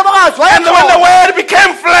 umlobokazi And when the wayekhona word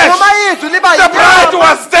became flesh, uma izwi liba the bride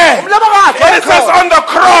was there. umlobokazi But it says on the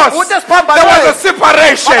cross, uthi there was a esiphambanweni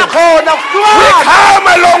separation. khona We come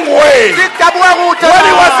a long way. sidabuka kude When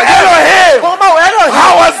he was Elohim, uma u-Elohim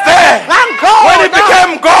I was there. ngangikhona When he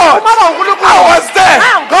became God, uma uNkulunkulu I was there.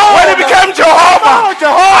 When he became Jehovah,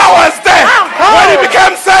 I was there. When he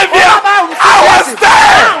became Savior, I was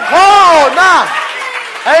there. ngangikhona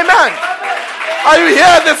amen Are you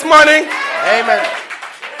here this morning? amen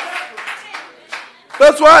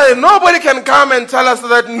That's why nobody can come and tell us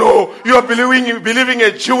that no, you are believing a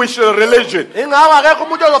Jewish religion. ingako akekho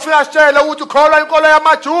umuntu ozofika asitshele ukuthi ukholwa inkolo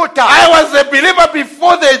yamaJuda I was a believer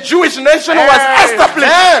before the Jewish nation was established.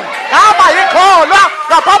 ngaba yikholwa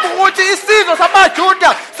ngaphambi kokuthi isizwe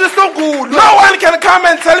samaJuda sisungulwe No one can come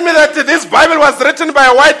and tell me that this Bible was written by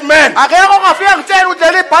a white man. akekho ongafika ngitshela ukuthi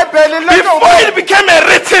leli iBhayibheli Before it became a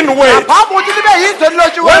written word, ngaphambi kokuthi libe yizwe when the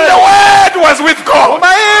lilotshiweyo word was with God, uma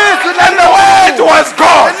izwi and the word was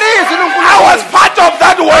God, ilizwi I was part of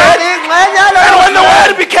that word. ingxenye And when the yalelo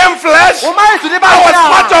word became flesh, uma izwi liba I was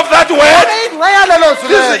part of that word. ingxenye yalelo zwi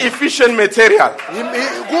This is Ephesian material.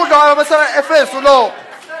 kudla base-Efesu lo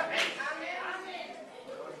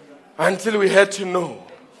Until we had to know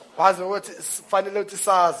wazi ukuthi kufanele ukuthi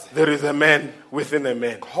sazi there is a man within a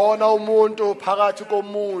man. khona umuntu phakathi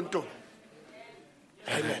komuntu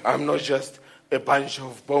I'm not just a bunch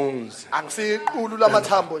of bones angisiqulu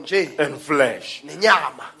lamathambo nje and flesh.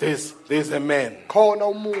 nenyama There's a man. khona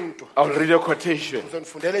umuntu I'll read a quotation.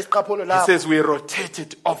 uzonifundela isiqaphulo It lapho says we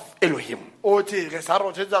rotated off Elohim othi ke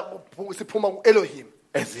sarothetha siphuma ku-Elohim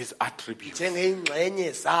as his attribute.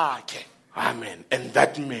 njengeyingxenye zakhe Amen. And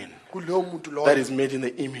that man kulowo muntu that loyo is made in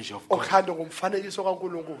the image of God okhandwe ngomfanekiso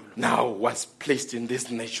kaNkulunkulu now was placed in this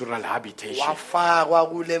natural habitation wafakwa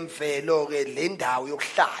kule mvelo ke le ndawo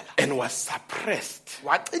yokuhlala and was suppressed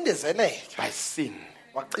wacindezeleka by sin.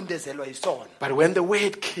 wacindezelwa yisono But when the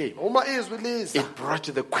word came, uma izwi liza it brought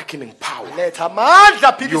the quickening power. letha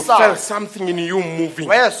amandla You philisayo felt something in you moving.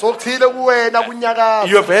 wezwa okuthile kuwena kunyakaza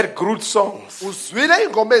You have heard good songs, uzwile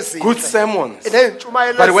ingoma good ezinhle sermons.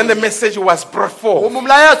 ney'ntshumayelo But when the ezinhle. message was brought forth, uma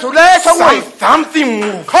umlayezo ulethwa kuwe something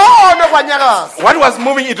moved. khona kwanyakaza What was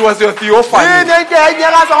moving? It was your yini theophany. into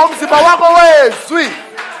yayinyakaza ngomzimba wakho wezwi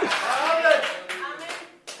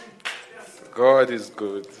God is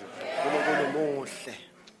good. uNkulunkulu muhle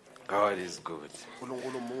God is good.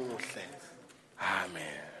 uNkulunkulu muhle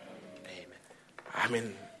Amen. amen I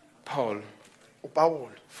mean, Paul, uPawulo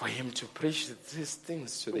for him to preach these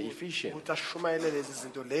things to the Ephesians ukuthi ashumayele lezi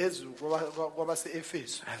zinto lezi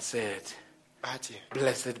kwabase-Efesu and said, athi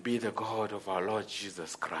Blessed be the God of our Lord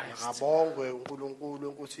Jesus Christ, ngabongwe uNkulunkulu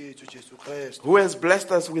enkosi yethu Jesu Kristu who has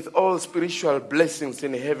blessed us with all spiritual blessings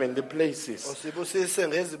in heavenly places. osibusise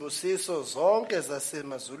ngezibusiso zonke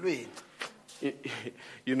zasemazulwini.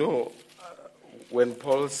 You know, when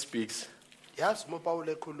Paul speaks, Yazi uma Paul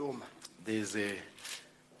ekhuluma there's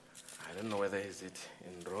I don't know whether is it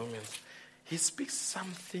in Romans, he speaks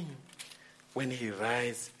something when he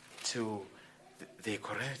writes to the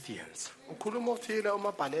Corinthians. ukhuluma uthile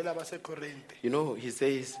uma bhalela abaseKorinte. You know, he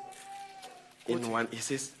says he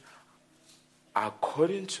says,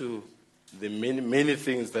 according to the many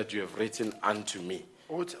things that you have written unto me,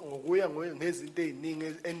 Uthi ngokuya ngezinto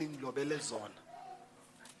eziningi eningilobele zona.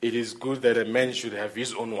 it is good that a man should have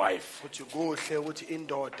his own wife. Uthi kuhle ukuthi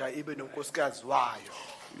indoda ibe nonkosikazi wayo.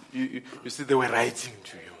 You see, they were writing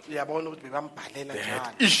to you. Uyabona ukuthi bebambhalela They had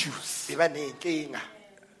njalo. issues. Beba nenkinga.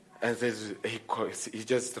 And he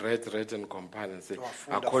just read and compared and said,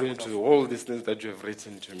 Wafunda, according funda, to all these things that you have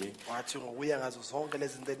written to me, Wathi ngokuya ngazo zonke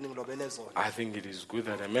lezi zinto eningilobele zona. I think it is good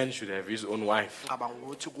that a man should have his own wife. Ngicabanga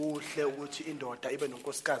ukuthi kuhle ukuthi indoda ibe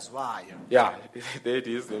nonkosikazi wayo. Yeah, there it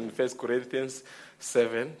is in 1 Corinthians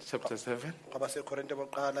 7, chapter 7, AbaseKorinte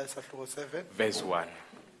boqala isahluko 7 verse 1.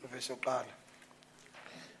 verse yokuqala.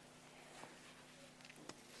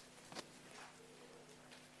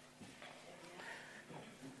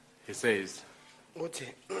 He says, Uthi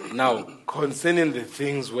now concerning the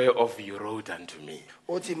things whereof you wrote unto me,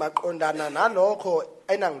 uthi maqondana nalokho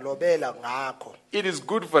enangilobela ngakho. it is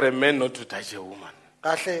good for a man not to touch a woman.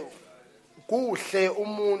 Kahle kuhle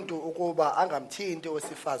umuntu ukuba angamthinti Do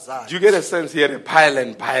owesifazane. you get a sense here, a pile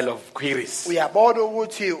and pile of queries? Uyabona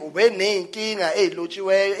ukuthi ube nenkinga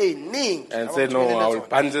ezilotshiweyo eziningi. And say, no, I will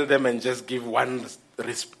bundle them and just give one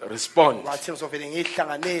response. Wathi ngizovele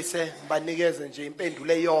ngihlanganise banikeze nje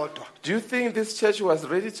impendulo eyodwa. Do you think this church was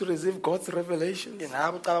ready to receive God's revelations?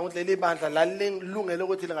 Ngabe ucabanga ukuthi leli bandla lalilungele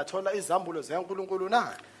ukuthi lingathola izambulo zikaNkulunkulu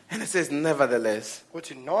na? And it says, nevertheless,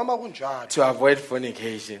 Uthi noma kunjalo to avoid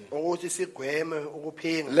fornication, ukuthi sigweme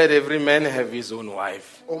ukuphinga. let every man have his own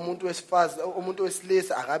wife, Umuntu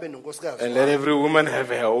wesilisa akabe nonkosikazi. and let every woman have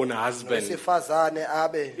her own husband. Wesifazane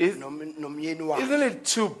abe Is- nomyeni wakhe. Isn't it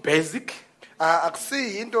too basic?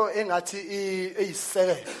 Akusiyi into engathi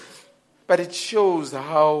eyisekelo. But it shows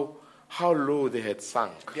how low they had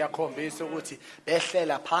sunk, Kuyakhombisa ukuthi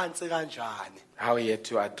behlela phansi kanjani. how he had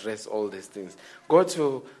to address all these things. Go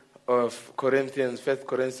to 1 Corinthians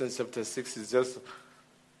chapter 6 is just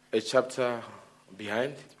a chapter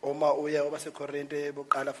behind. Uma uya abaseKorinte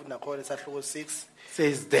boqala futhi nakhona isahluko 6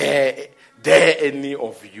 Says, dare any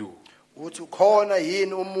of you. uthi ukhona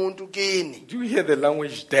yini umuntu kini? Do you hear the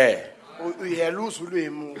language dare? Uyeluza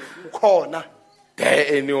ulwimi ukhona. Dare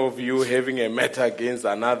any of you having a matter against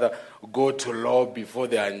another go to law before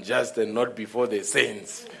the unjust and not before the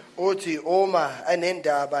saints? Uthi uma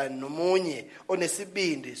anendaba nomunye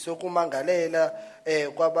onesibindi sokumangalela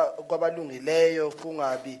kwabalungileyo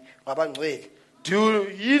kungabi ngabangcwele. Do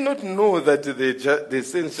ye not know that the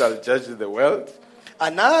saints shall judge the world?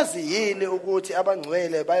 Anazi yini ukuthi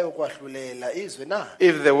abangcwele bayokwahlulela izwe na?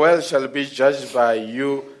 If the world shall be judged by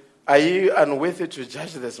you, are you unworthy to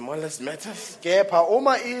judge the smallest matters? Kepha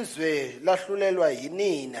uma izwe lahlulelwa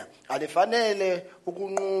yinina alifanele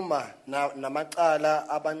ukunquma namacala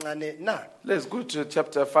abancane na? Let's go to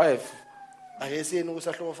chapter 5. Ayesini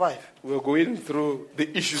kusahluko 5. We're going through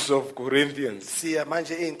the issues of Corinthians. Siya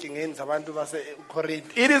manje einkingeni zabantu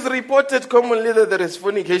baseKorinte. It is reported commonly that there is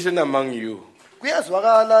fornication among you,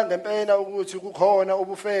 Kuyazwakala ngempela ukuthi kukhona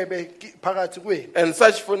ubufebe phakathi kwenu. and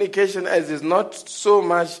such fornication as is not so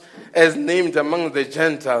much as named among the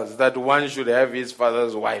Gentiles, that one should have his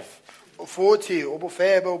father's wife. Futhi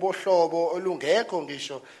ubufebe obohlobo olungekho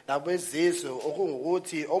ngisho nabezizwe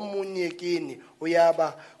okungukuthi omunye kini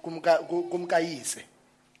uyaba kumkayise.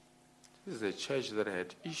 This is a church that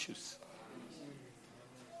had issues.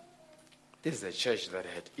 This is a church that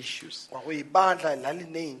had issues. Kwakuyibandla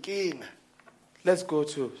lalineyinkinga. Let's go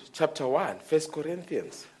to chapter 1, 1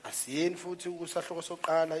 Corinthians. Asiyeni futhi kusahluko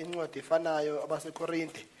soqala incwadi efanayo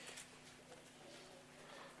abaseKorinte.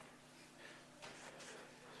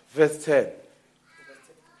 Verse 10.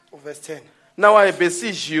 Verse 10. Now I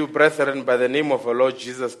beseech you, brethren, by the name of our Lord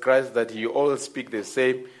Jesus Christ, that ye all speak the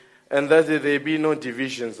same, and that there be no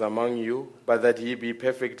divisions among you, but that ye be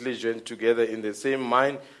perfectly joined together in the same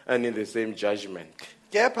mind and in the same judgment.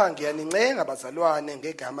 Kepha ngiyanincenga bazalwane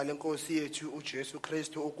ngegama lenkosi yethu uJesu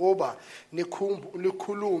Kristu ukuba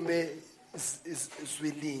nikhulume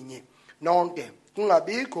izwilinye nonke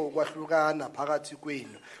kungabikho ukwahlukana phakathi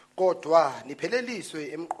kwenu kodwa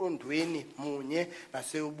nipheleliswe emqondweni munye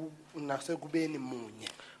nasekubeni munye.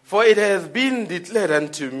 For it has been declared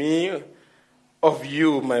unto me of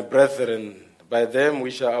you, my brethren, by them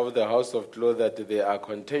which are of the house of Chloe, that there are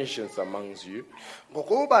contentions amongst you.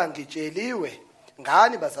 Ngokuba ngitsheliwe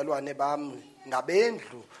ngani bazalwane bami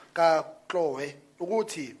ngabendlu kaXloe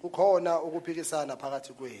ukuthi kukhona ukuphikisana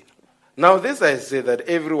phakathi kwenu. Now this I say, that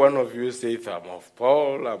every one of you saith, I'm of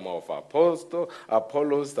Paul, I'm of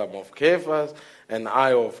Apollos, I'm of Cephas, and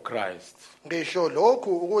I of Christ. Ngisho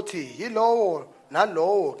lokhu ukuthi yilowo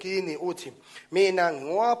nalowo kini uthi mina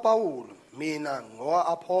ngowaPawulu, mina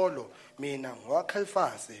ngowaApollo, mina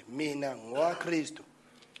ngowaKhefasi, mina ngowaKristu.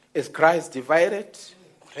 Is Christ divided?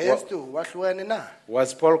 Kristu wahlukene na?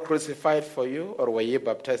 Was Paul crucified for you, or were ye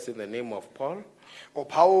baptized in the name of Paul?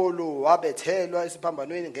 uPawulu wabethelwa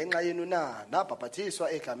esiphambanweni ngenxa yenu na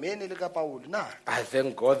nabhaphathiswa egameni likaPawulu na? I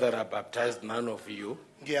thank God that I baptized none of you.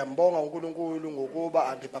 Ngiyambonga uNkulunkulu ngokuba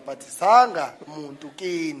angibhaphathisanga umuntu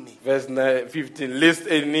kini. Verse 15, lest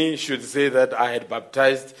any should say that I had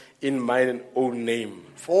baptized in my own name.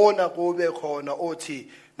 Fona kube khona othi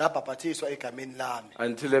nabhaphathiswa egameni lami.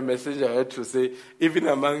 Until a messenger had to say, even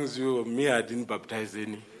amongst you, me, I didn't baptize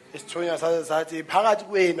any. Isithunywa sathi phakathi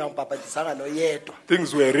kwenu angibhaphathisanga noyedwa.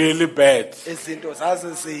 Things were really bad. Izinto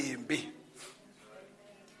zazizimbi.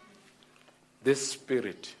 This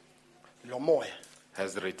spirit Lo moya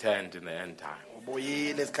has returned in the end time.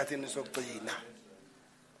 ubuyile esikhathini sokugcina.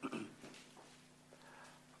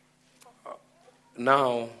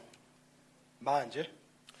 Now, Manje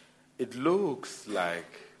it looks like,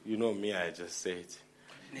 you know me, I just said,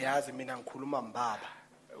 niyazi mina ngikhuluma mbaba.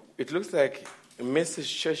 it looks like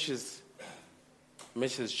message churches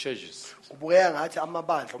Kubukeka ngathi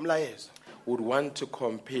amabandla omlayezo would want to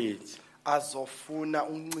compete azofuna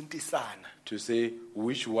uncintisana to say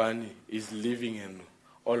which one is living and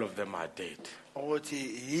all of them are dead.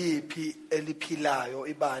 ukuthi yipi eliphilayo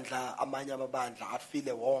ibandla amanye amabandla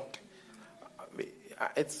afile wonke.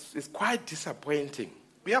 It's quite disappointing.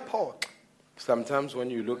 Kuyaphoxa Sometimes when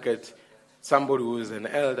you look at somebody who is an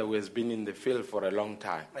elder who has been in the field for a long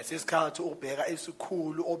time, ngesikhathi ubheka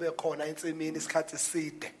isikhulu obekhona ensimini isikhathi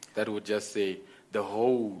eside that would just say the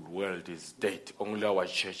whole world is dead, only our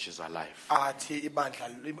church is alive. athi ibandla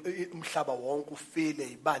umhlaba wonke ufile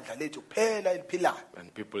ibandla lethu kuphela eliphilayo.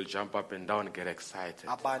 And people jump up and down and get excited.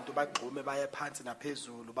 Abantu bagxume baye phansi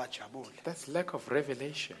naphezulu bajabule. That's lack of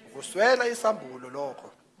revelation. Kuswela isambulo lokho.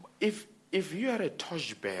 If you are a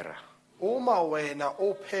torchbearer, Uma wena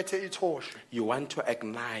uphethe ithoshe you want to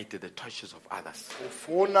ignite the torches of others.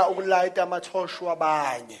 ufuna ukulayita amathoshe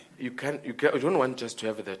wabanye. You don't want just to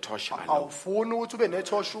have the torch alone. Awufuni ukuthi ube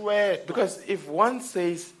nethoshe wedwa. Because if one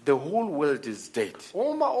says the whole world is dead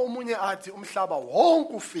Uma omunye athi umhlaba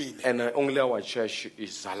wonke ufile and only our church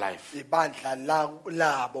is alive, ibandla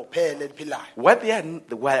labo phela eliphilayo.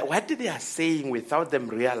 what they are saying without them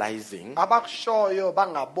realizing Abakushoyo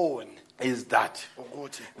bangaboni is that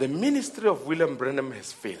ukuthi the ministry of William Branham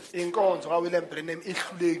has failed. inkonzo kaWilliam Branham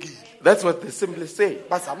ihlulekile. That's what they simply say.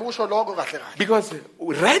 Bazamusho lokho kahle kahle. Because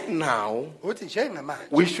right now, Uthi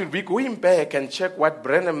njengamanje we should be going back and check what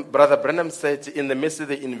Brother Branham said in the message,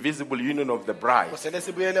 The Invisible Union of the Bride. kusele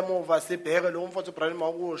sibuyele emuva sibheke lo mfowethu Branham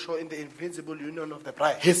wakusho in the Invincible Union of the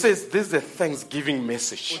Bride. He says this is a thanksgiving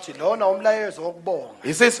message. Uthi lona umlayezo wokubonga.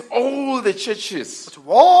 He says all the churches Uthi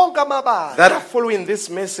wonke amabandla that are following this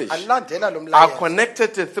message alandela lo are mlayezo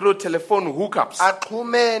connected through telephone hookups.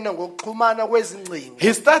 axhumene ngokuxhumana kwezingcingo.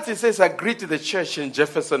 He starts, he says, I greet the church in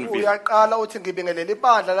Jeffersonville. Uyaqala uthi ngibingelela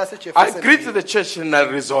ibandla lase I Jefferson. greet the church in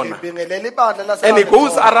Arizona. Ngibingelela ibandla lase And he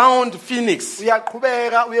goes Arizona. around Phoenix,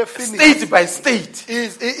 Uyaqhubeka uye Phoenix. state by state.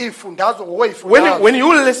 Ifundazwe ngokwefundazwe. When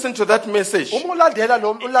you listen to that message, Uma ulandela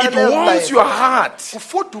lo it umlayezo warms your heart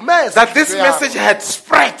ufudumeza that this message had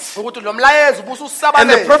spread. ukuthi lo mlayezo And the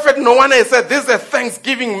ubususabalele. prophet Noah has said, this is a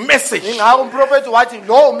thanksgiving message. Ingakho umprofeti wathi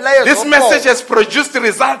lo umlayezo This message has produced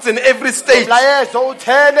results in every state. umlayezo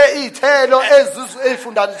uthele izithelo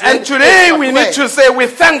ezifundazwe. And today we need to say, we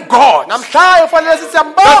thank God namhlanje kufanele sithi that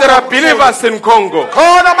siyambonga there are believers in Congo.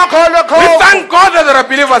 khona amakholwa We khona. thank God that there are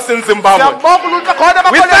believers in Zimbabwe. Siyambonga ukuthi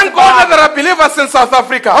khona We amakholwa. thank God that there are believers in South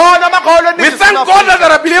Africa. khona amakholwa. We thank God that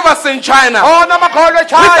there are believers in China. khona amakholwa We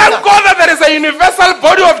thank eChina. God that there is a universal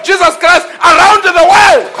body of Jesus Christ around the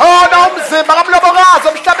world. khona umzimba kamlobokazi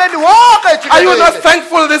emhlabeni wonke Are you not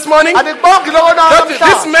thankful this morning that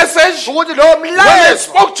this message, when they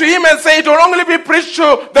spoke to him and said it will only be preached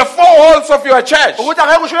to the four walls of your church, it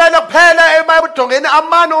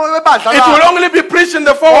will only be preached in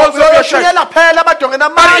the four walls of your church,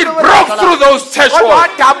 but it broke through those church walls.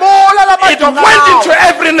 It went into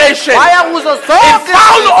every nation. It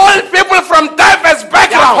found all people from diverse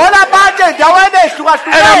backgrounds.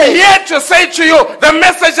 And I'm here to say to you, the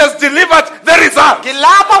message has delivered the result.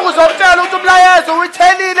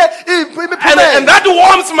 And that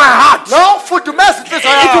warms my heart.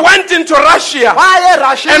 It went into Russia and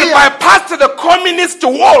bypassed the communist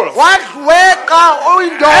walls. As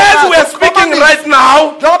we are speaking right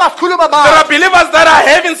now, there are believers that are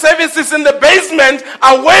having services in the basement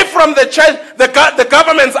away from the church, the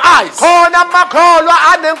government's eyes.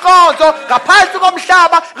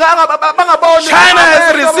 China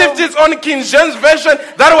has received its own King James version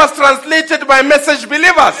that was translated by message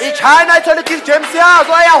believers. In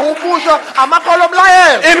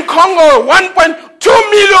Congo,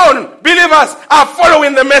 1.2 million believers are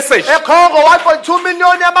following the message.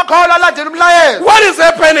 What is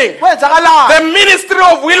happening? The ministry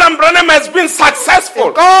of William Branham has been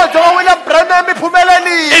successful.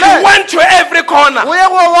 It went to every corner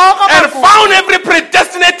and found every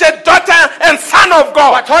predestinated daughter and son of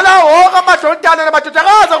God. And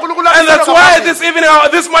that's why this evening,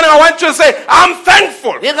 this morning, I want to say, I'm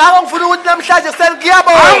thankful. I'm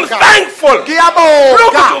thankful.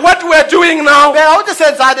 Look at what we're doing now.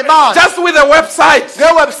 Just with the website.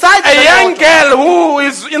 A young girl who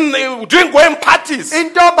is doing going parties. I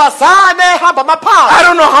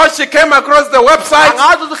don't know how she came across the website,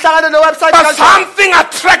 but something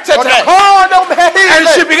attracted her. And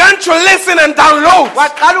she began to listen and download.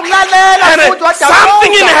 And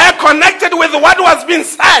something in her connected with what was being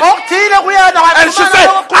said. And she said,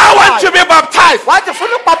 I want to be baptized.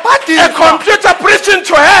 A computer preaching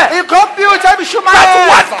to her. That's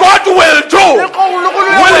what God will do.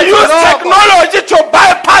 Will use technology to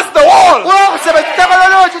bypass the wall. Oh,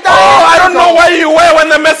 I don't know where you were when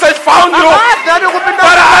the message found you,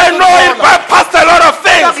 but I know it bypassed a lot of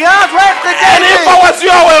things. And if I was you,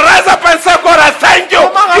 I will rise up and say, God, I thank you. You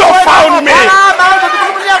found me.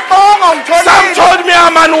 Some told me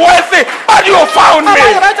I'm unworthy, but you found me.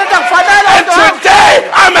 And today,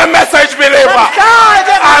 I'm a message believer.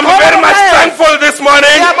 I'm very much thankful this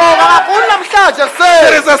morning.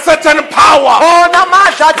 There is a certain power.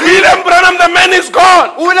 William Branham, the man is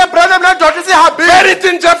gone. Buried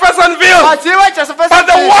in Jeffersonville. But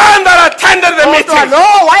the one that attended the meeting, that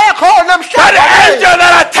angel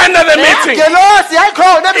that attended the meeting,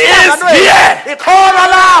 is here.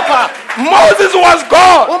 Moses was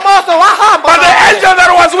gone, but the angel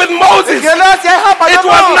that was with Moses, it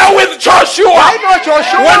was now with Joshua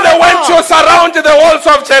when they went to surround the walls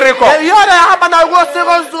of Jericho.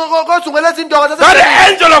 That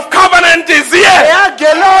angel of covenant is here.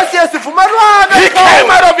 He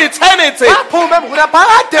came out of eternity and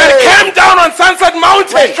came down on Sunset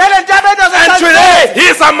Mountain, and today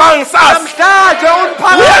he is amongst us.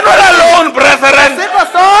 We are not alone, brethren.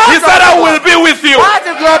 He said, I will be with you.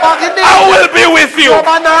 I will be with you,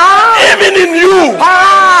 even in you,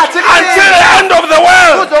 until the end of the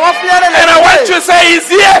world. And I want to say he's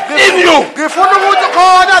here in you.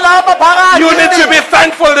 You need to be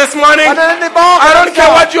thankful this morning. I don't care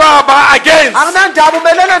what you are against.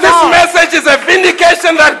 This message is a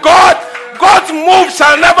vindication that God's move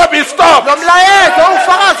shall never be stopped.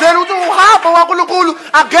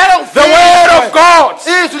 The word of God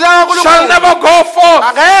shall never go forth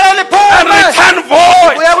and return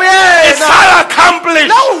void. It shall accomplish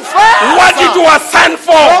what it was sent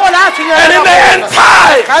for. And in the end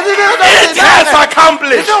time, it has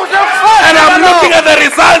accomplished. And I'm looking at the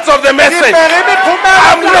results of the message.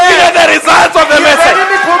 I'm looking at the results of the message.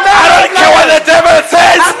 I don't care what the devil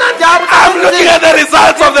says. I'm looking at the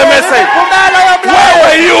results of the message. Where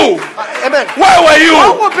were you? Where were you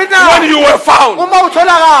when you were found?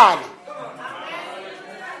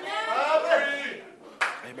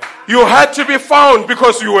 You had to be found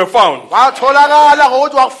because you were found.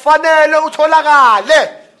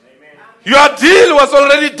 Your deal was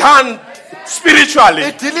already done spiritually.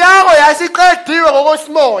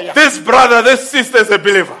 This brother, this sister is a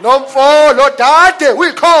believer. Before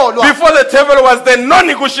the table was there, no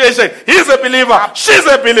negotiation. He's a believer. She's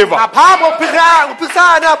a believer.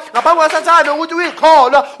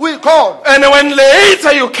 And when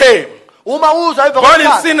later you came, born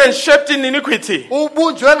in sin and shaped in iniquity, and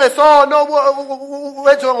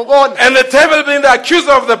the table being the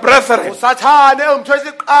accuser of the brethren, and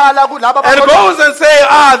goes and say,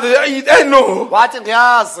 they know.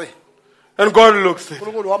 And God looks at it.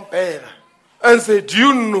 and said, do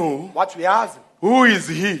you know wathi uyazi who is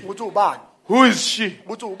he? ukuthi ubani Who is she?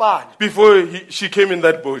 ukuthi ubani Before she came in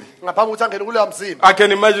that body. ngaphambi ukuthi angene kuleyo mzimba I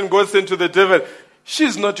can imagine God saying to the devil,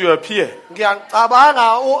 she's not your peer.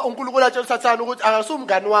 ngiyacabanga uNkulunkulu atshela uSathane ukuthi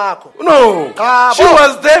akasumngani wakho No. Cha, She bo.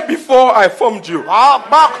 was there before I formed you.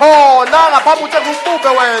 bakhona ngaphambi ukuthi ngikubube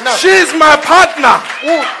wena She is my partner.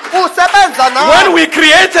 usebenza When nawe we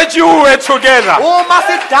created you, we were together. uma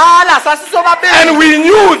sidala And sasisobabili we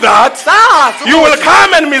knew that sazi you will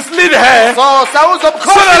come and mislead her so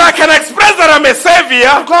so that I can express that I'm a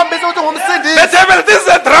savior. ukhombisa ukuthi The ungumsindisi devil, this is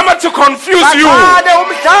a drama to confuse you. Sathane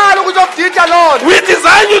umdlalo ukuthi okudida lona We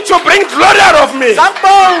designed you to bring glory out of me.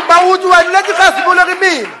 sakubonga ukuthi wena lethi kazibulo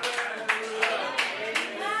kimi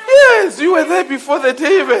Yes, you were there before the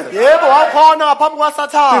table. yebo wawukhona ngaphambi Before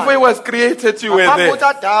kwaSathane it was created, you were ngaphambi there. ukuthi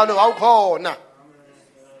adalwe wawukhona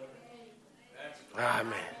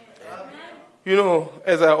Amen. You know,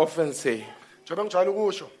 as I often say, njengoba ngijwayele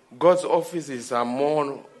ukusho God's offices are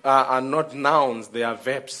not nouns, they are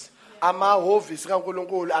verbs. amahhovisi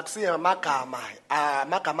kaNkulunkulu akusiye amagama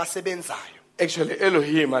asebenzayo Actually,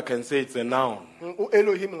 Elohim, I can say it's a noun,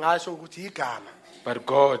 uElohim ngasho ukuthi igama but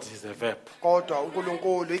God is a verb. kodwa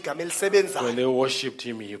uNkulunkulu igama When elisebenzayo they worshipped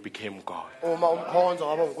him, he became God. uma umkhonzo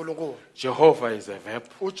waba uNkulunkulu Jehovah is a verb.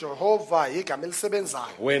 uJehova igama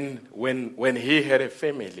elisebenzayo When he had a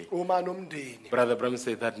family, uma nomndeni Brother Bram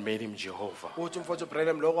said that made him Jehovah. uthi umfowethu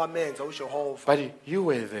Branham lokwamenza uJehova But you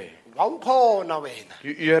were there. wawukhona wena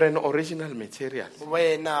You are an original material.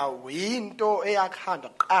 wena uyinto eyakhandwa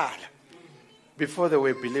kuqala Before there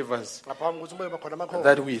were believers ngaphambi ukuthi ube khona amakhono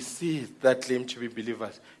that we see that claim to be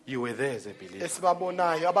believers, you were there as a believer.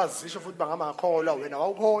 esibabonayo abazisho futhi bangamakholwa wena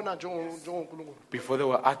wawukhona njengoNkulunkulu Before there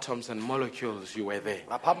were atoms and molecules, you were there.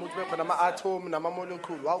 ngaphambi ukuthi bekhona ama-atom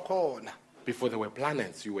nama-molecule wawukhona Before there were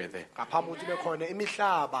planets, you were there. ngaphambi ukuthi bekhona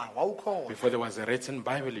imihlaba wawukhona Before there was a written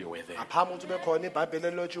Bible, you were there. ngaphambi ukuthi bekhona ibhayibheli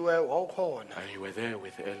elotshiweyo wawukhona And you were there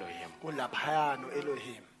with Elohim. kulaphayano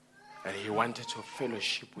Elohim And he wanted to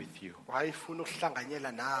fellowship with you. wayefuna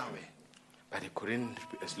ukuhlanganyela nawe But he couldn't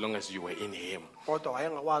as long as you were in him. kodwa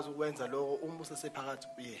wayengakwazi ukwenza lokho uma usesephakathi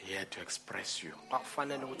kuye He had to express you.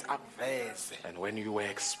 kwakufanele ukuthi akuveze And when you were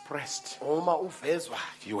expressed, uma uvezwa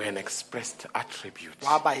you were an expressed attribute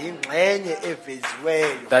waba yingxenye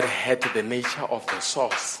eveziweyo that had the nature of the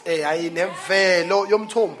source. eyayinemvelo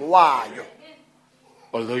yomthombo wayo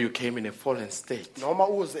Although you came in a fallen state, noma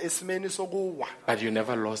uze esimeni sokuwa but you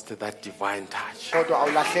never lost that divine touch. kodwa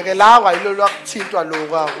awulahlekelanga yilo lwakuthintwa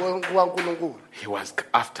kukaNkulunkulu He was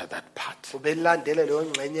after that part. ubelilandele leyo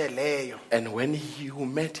ngxenye leyo And when you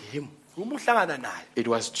met him, uma uhlangana naye it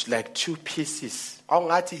was like two pieces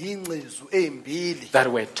awungathi ingcizu ezimbili that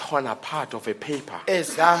were torn apart of a paper.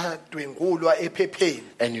 ezadwengulwa ephepheni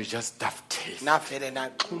And you just dovetailed. navele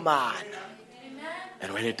naxhumana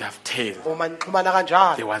And when you dovetailed, uma nixhumana there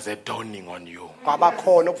kanjalo was a dawning on you.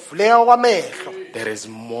 kwabakhona ukuvuleka kwamehlo There is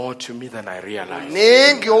more to me than I realized.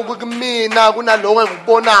 ningi okumina kunaloko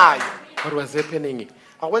engikubonayo What was happening?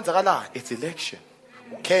 akwenzakalani It's election.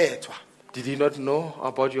 ukhethwa Did you not know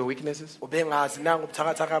about your weaknesses? ubengazi nanga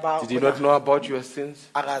ubuthakathaka bakho Did you not know about your sins?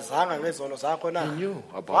 akazanga ngezono zakho na He knew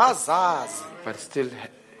about it, wazazi but still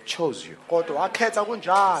chose you. kodwa wakhetha Say,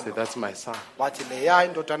 kunjalo that's my son. wathi leya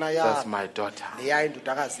indodana That's yami my daughter. leya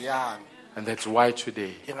indodakazi yami And that's why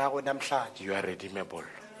today ingakho namhlanje you are redeemable.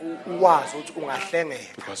 uwazi ukuthi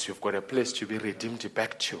ungahlengeka Because you've got a place to be redeemed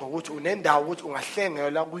back to. ngokuthi unendawo ukuthi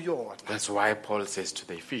ungahlengelwa kuyona That's why Paul says to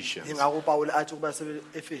the Ephesians, ingakho uPawulu athi kuba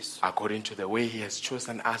Efeso according to the way he has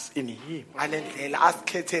chosen us in him ngalendlela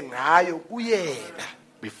asikhethe ngayo kuyena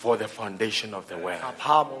before the foundation of the world.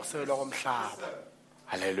 ngaphambi kokusekelwa komhlaba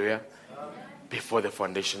Hallelujah. Before the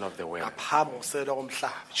foundation of the world. ngaphambi kokusekelwa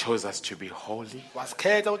komhlaba Chose us to be holy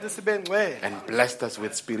wasikhetha ukuthi sibe ngcwele and blessed us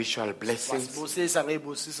with spiritual blessings. wasibusisa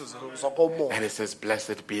ngey'busiso zokomoya And it says,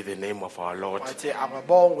 blessed be the name of our Lord. wathi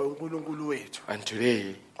akabongwe uNkulunkulu wethu And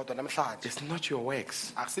today, kodwa namhlanje it's not your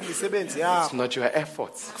works. akusimisebenzi It's yakho not your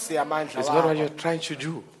efforts. akusiyamandla It's not what wakho you're trying to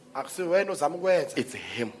do. akusiwena ozama ukwenza It's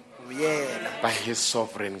him. uyena By his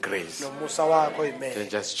sovereign grace. nomusa wakho Then oyimele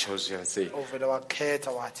just chose you and say, ovele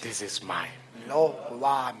wakhetha wathi this is mine. lo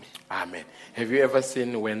ngowami Amen. Have you ever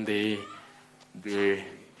seen when they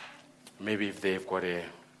maybe if they've got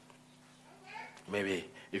maybe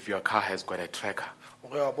if your car has got a tracker,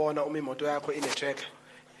 uke wabona uma imoto yakho ine-tracker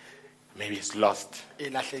maybe it's lost.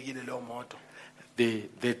 ilahlekile leyo moto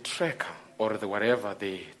The tracker or the whatever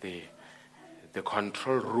the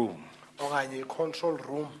control room okanye i-control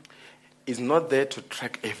room is not there to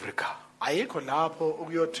track every car. ayikho lapho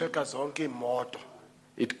ukuyo-tracker zonke iy'moto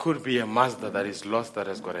It could be a Mazda that is lost that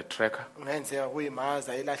has got a tracker, kungenzeka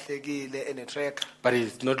kuyiMazda elahlekile ene-tracker but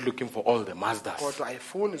it's not looking for all the Mazdas. kodwa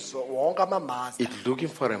ayifuni wonke ama-Mazda It's looking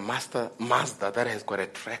for a Mazda that has got a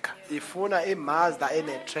tracker. ifuna iMazda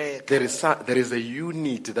ene-tracker. There is a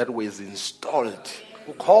unit that was installed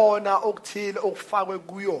Kukhona okuthile okufakwe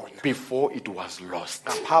kuyona before it was lost.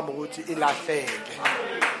 ngaphambi kokuthi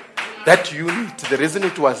ilahleke. That unit, the reason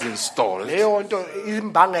it was installed Leyo nto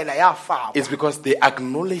imbangela yafakwa. is because they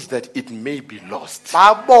acknowledge that it may be lost.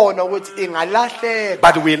 Babona ukuthi ingalahleka.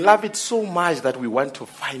 But we love it so much that we want to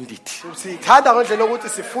find it. Sithanda ngendlela ukuthi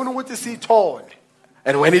sifuna ukuthi siyithole.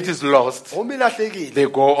 And when it is lost, Uma ilahlekile they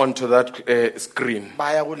go onto that screen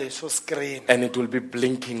baya kuleso screen and it will be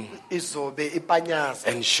blinking izobe ipanyaza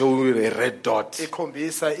and show you a red dot.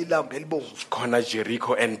 ikhombisa ilambu elibomvu Corner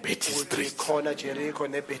Jericho and Betty ukuthi Street. khona Jericho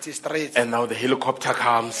neBetty Street. And now the helicopter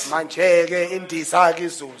comes Manje ke indiza ke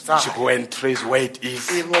izuza to go and trace where it is.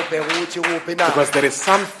 ingobhe ukuthi kuphi na. Because there is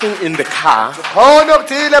something in the car Khona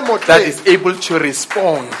okuthile that emotweni is able to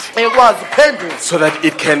respond ekwazi ukuphendula so that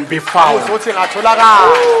it can be found. ukuthi ngatholakala.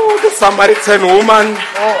 Oh, the Samaritan woman.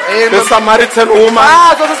 The Samaritan woman.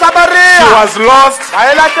 Azo She Samaria was lost, but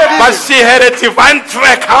ayelahlekile she had a divine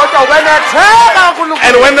tracker. kodwa wenetheka uNkulunkulu.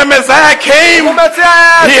 And when the Messiah came,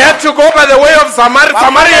 he had to go by the way of Samaria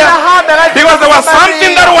because there was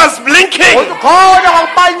something that was blinking. khona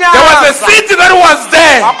kwakupanyaza There was a city that was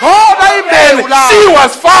there, khona and imbewu la she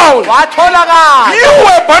was found. watholakala. You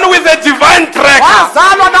were born with a divine tracker.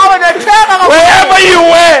 Wazalwa nawe netheka Wherever you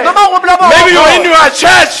were, noma ngumlomo maybe you were in your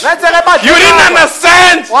church, you didn't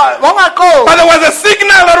understand, wangaqondi but there was a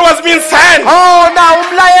signal that was being sent. khona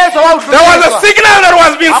umlayezo There was a signal that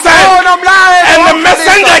was being sent, khona umlayezo and the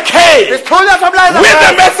messenger came isithunywa somlayezo with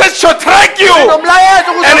the message to track you,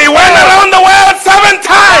 nomlayezo and he went around the world 7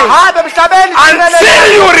 times hambe emhlabeni until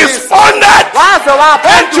you responded. waze And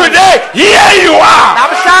waphendula. today, here you are.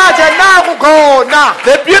 Namhlanje naku khona.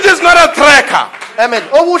 The beauty is not a tracker. Amen.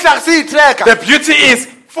 Okuhle akusiyi-tracker. The beauty is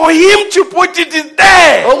for him to put it in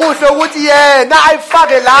there. Okuhle ukuthi yena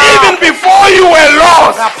ayifake la Even before you were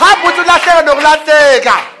lost. ngaphambi ukuthi ulahleke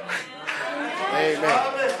nokulahleka.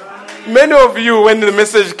 Amen. Many of you, when the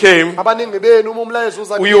message came, Abaningi benu uma umlayezo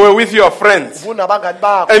uza you were with your friends. unabangani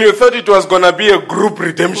bakho. And you thought it was going to be a group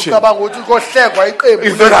redemption. Ucabanga ukuthi kohlekwa iqembu.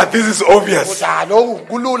 You thought that this is obvious. Lokhu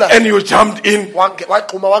kulula. And you jumped in.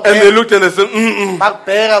 Waqhuma And they wangena. looked and they said, mm-mm.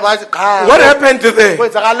 Bakubheka bathi cha. What happened to there?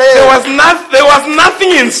 There was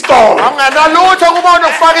nothing installed. Anganalutho kuba And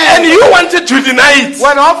unokufakile. you wanted to deny it.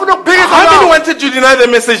 Wena wafuna ukuphikisa How many lokho. wanted to deny the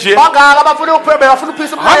message here? Bangaka abafuna bafuna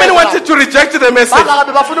ukuphikisa How many wanted to reject the message?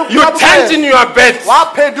 Bangaka bafuna You turned in your bed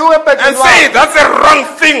waphenduka and empedweni say, that's a wrong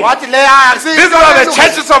thing. wathi le These are the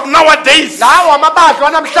churches of nowadays. lawo amabandla We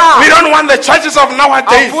wanamhlanje don't want the churches of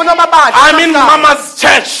nowadays. awufuna amabandla I'm in Mama's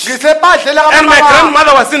church. ngisebandlela And my kamama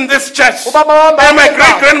grandmother was in this church. ubaba wami And my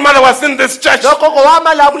great-grandmother was in this church. logogo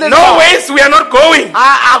wami la kule No ways, we are not going.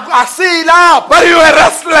 asilapho But you were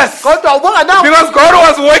restless kodwa ubonga nawo because God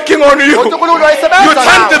was working on you. kodwa uNkulunkulu You wayesebenza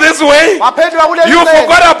turned to this way. waphendula kule You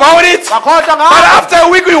forgot about it. wakhohlwa But ngawo after a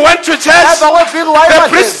week, we went to church. emva kweviki They wayebahle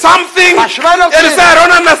preached something. And you said, I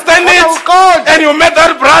don't understand it. uqonda And you met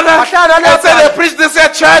that brother. And said, they preached this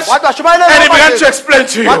at church. wathi washumayela And he began to explain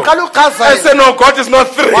to you. waqala ukuchaza I said, no, God is not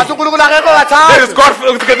three. wathi uNkulunkulu akekho There is kathathu God,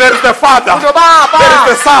 there is the Father. unobaba There is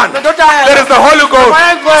the Son. nendodana There is the Holy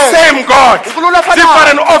Ghost. Same God. uNkulunkulu ofanayo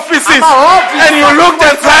Different offices. amahhovisi And you looked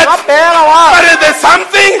and said, wabheka wathi but there's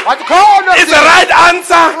something. wathi khona It's the right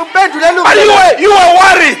answer. uphendule But you were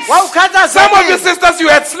worried. wawukhathaza Some of your sisters, you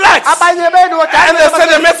had slacks. abanye benu And they said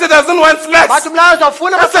the message doesn't want slacks. wathi umlayezo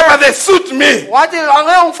awufuna I said, but they suit me. wathi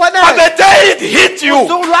angeke But ungifanele the day it hit you,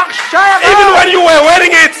 usuku lwakushaya even when you were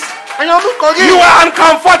wearing it, you were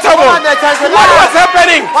uncomfortable. What was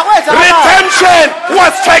happening? Redemption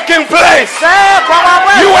was taking place.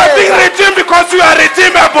 You were being redeemed because you are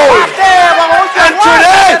redeemable. And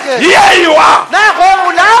today, here you are.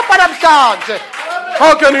 lapha namhlanje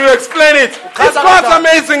How can you explain it? It's God's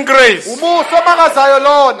amazing grace. umuso omakazayo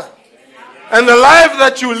lona And the life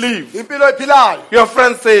that you live, impilo ephilayo your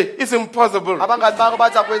friends say, it's impossible. abangani bakho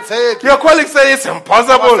bathi akwenzeki Your colleagues say, it's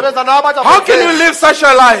impossible. abasebenza nabo bathi How can you live such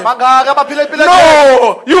a life? bangaka abaphila impilo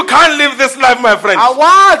No, you can't live this life, my friend.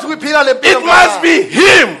 awazi ukuyiphila le mpilo It must be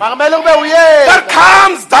Him kumele kube uyena that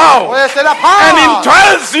comes down oyehlela and phansi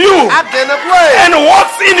indwells you angene kuwena and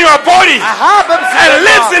walks in your body ahambe and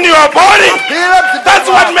lives in your body. emzimbeni That's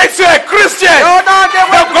what makes you a Christian. yona nto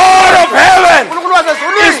The God of heaven uNkulunkulu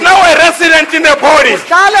wasezulwini is now a resident in the body.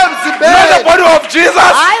 uhlala Not the emzimbeni body of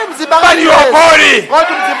Jesus, hayi emzimbeni but your your body.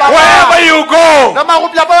 Wherever you go,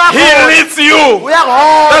 He leads you.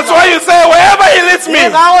 That's why you say, wherever He leads me,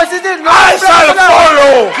 I shall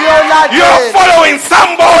follow. You're following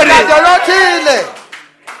somebody.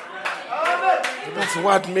 That's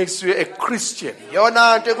what makes you a Christian.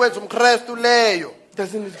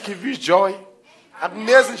 Doesn't it give you joy? And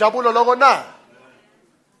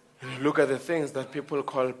you look at the things that people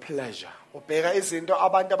call pleasure.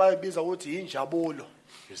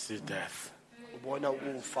 You see death. But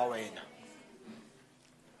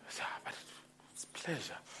it's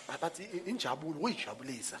pleasure. It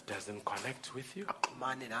doesn't connect with you.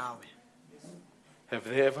 Have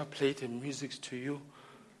they ever played a music to you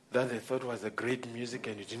that they thought was a great music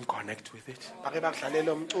and you didn't connect with it?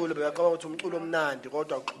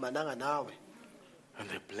 And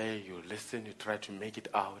they play, you listen, you try to make it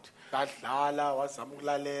out.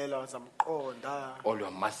 All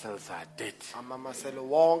your muscles are dead.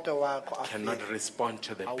 Cannot respond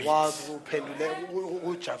to the beats.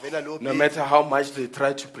 No matter how much they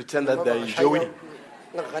try to pretend that they're enjoying,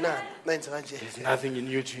 there's nothing in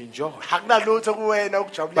you to enjoy.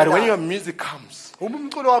 But when your music comes,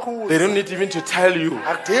 they don't need even to tell you.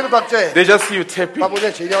 They just see you tapping.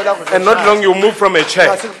 And not long you move from a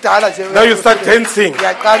chair. Now you start dancing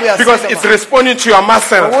because it's responding to your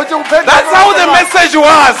muscle. That's how the message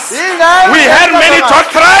was. We had many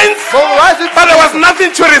doctrines, but there was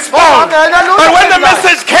nothing to respond. But when the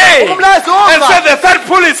message came and said the third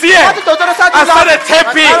pull is here, I started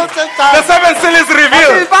tapping. The seventh seal is revealed.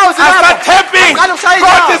 I started tapping. God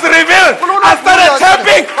is revealed. I started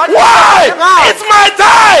tapping. Why? It's my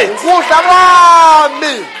time.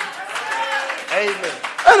 Amen.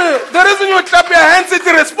 And the reason you clap your hands, it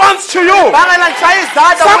responds to you.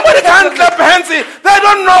 Somebody can't clap hands, they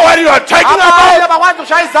don't know what you are talking about. They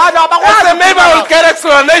say, maybe I will get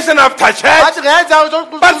explanation after church.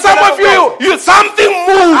 But some of you something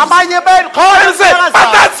moves. And you say,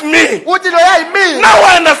 but that's me. Now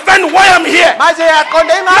I understand why I'm here. Now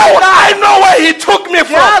I know where He took me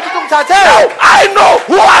from. Now I know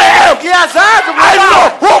who I am. I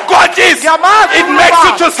know who God is. It makes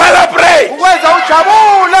you to celebrate.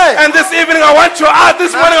 And this evening I want to ask,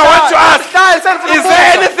 this morning I want to ask, is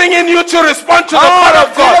there anything in you to respond to the word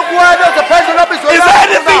of God? Is there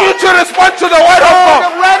anything in you to respond to the word of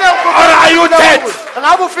God? Or are you dead?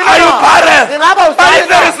 Are you barren? But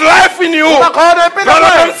if there is life in you,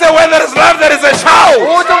 don't say where there is life there is a shout.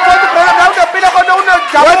 When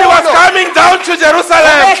He was coming down to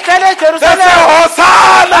Jerusalem, they say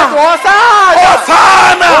Hosanna,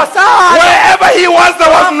 Hosanna. Wherever He was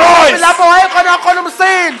there was noise.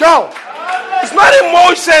 It's not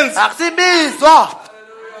emotions.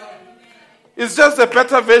 It's just a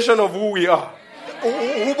better version of who we are.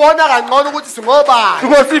 Because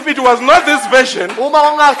if it was not this version,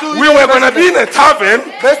 we were going to be in a tavern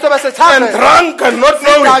and drunk and not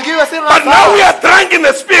knowing. But now we are drunk in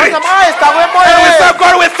the spirit. And we say,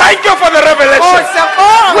 God, we thank you for the revelation.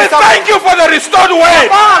 We thank you for the restored word.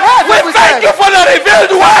 We thank you for the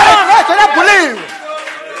revealed word.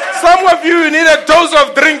 Some of you need a dose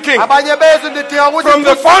of drinking from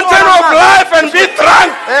the fountain of life and be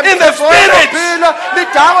drunk in the spirit.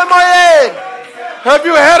 Have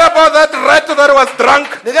you heard about that rat that was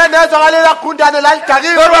drunk? That was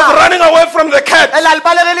running away from the cat. But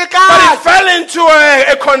it fell into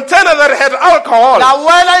a container that had alcohol.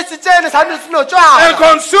 And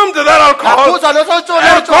consumed that alcohol.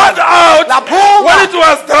 And got out. When it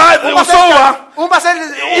was dry, it was over.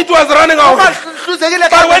 It was running away.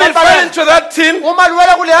 But when it fell into that tin and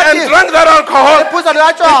drank that alcohol, it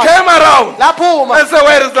came around and said,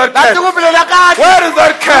 where is that cat? Where is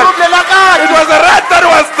that cat? It was a rat that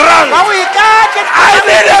was drunk. I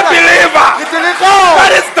need a believer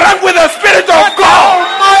that is drunk with the Spirit of God,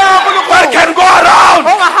 that can go around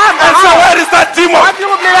and say, where is that demon?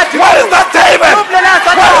 Where is that David?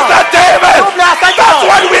 Where is that David? That's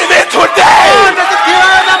what we need today.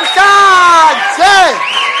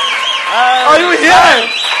 Are you here?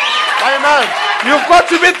 Amen. You've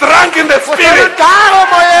got to be drunk in the Spirit.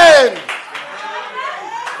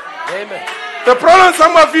 Amen. The problem,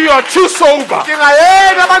 some of you are too sober. You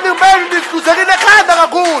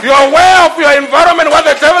are aware of your environment, what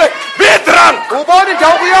the devil is. Be drunk.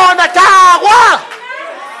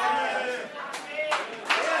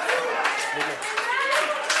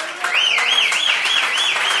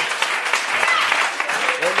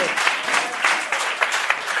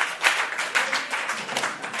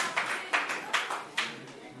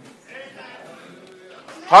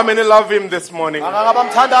 How many love Him this morning? Yes,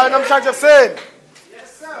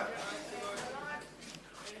 sir.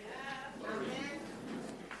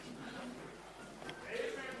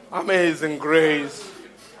 Amazing grace.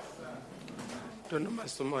 Don't know,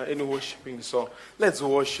 Master Ma, any worshiping song. Let's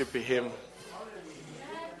worship him.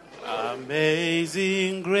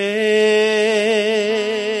 Amazing grace,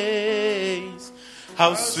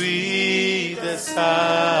 how sweet the sound.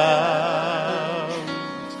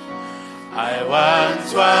 I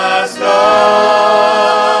once was lost,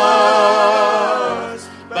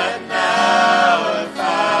 but now I'm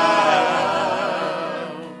found.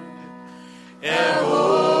 A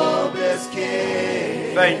hopeless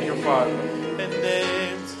case. Thank you, Father. An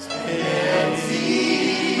empty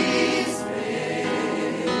space,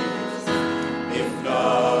 if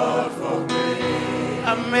not for grace.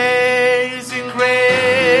 Amazing grace.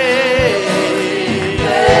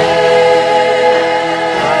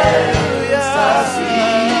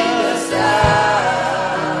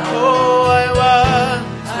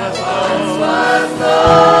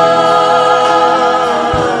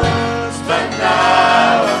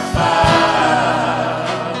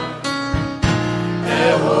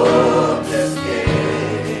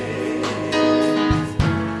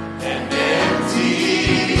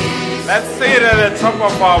 Let's say it at the top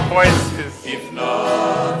of our voices. If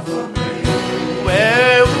not for me,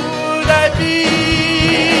 where would I be?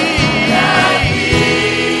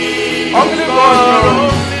 Only God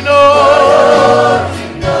knows. Only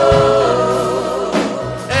knows.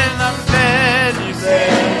 And I'm glad you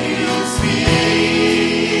see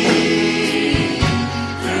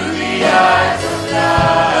through the eyes of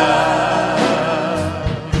love.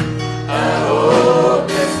 I hope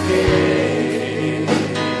this day.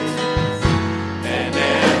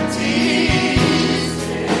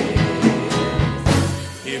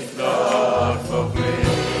 If not for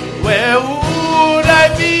grace, where would I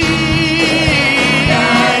be?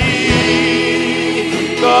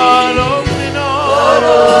 God only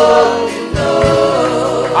knows.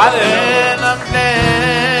 And I'm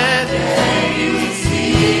glad you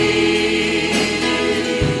see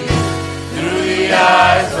through the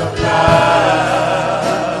eyes of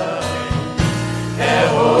love. A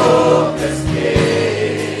hopeless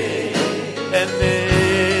case and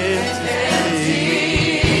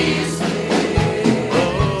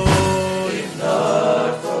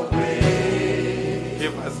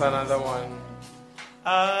another one.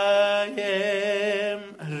 I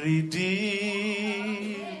am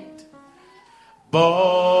redeemed,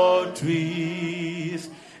 bought with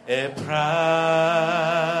a price.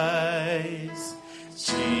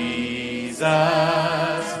 Jesus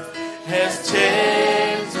has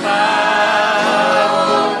changed my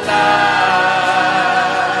whole life.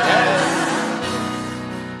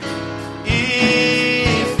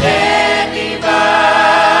 If anybody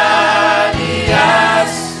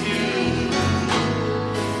asks you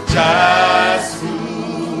just who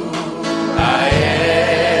I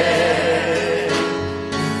am,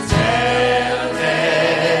 tell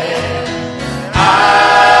them I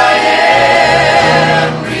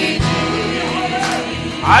am redeemed.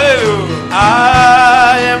 Hallelujah. I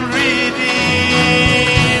am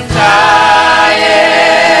redeemed. I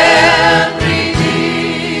am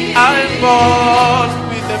redeemed. I'm bought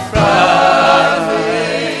with a price.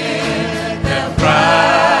 The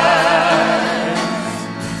price.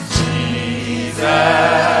 Jesus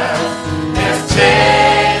has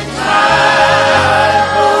changed my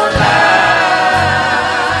whole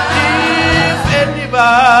life. If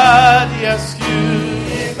anybody asks you,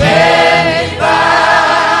 if anybody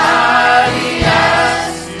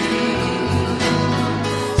asks you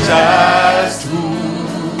just who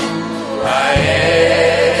I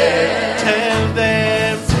am, tell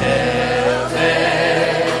them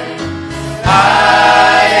I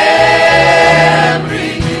am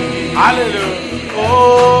redeemed. Hallelujah.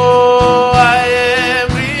 Oh, I am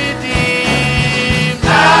redeemed. I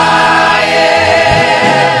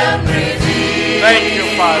am redeemed. Thank you,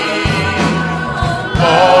 Father.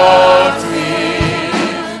 Bought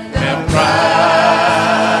with the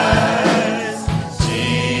price.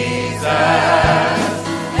 Jesus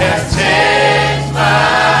has changed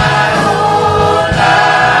my whole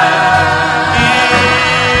life.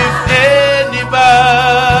 If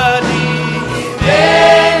anybody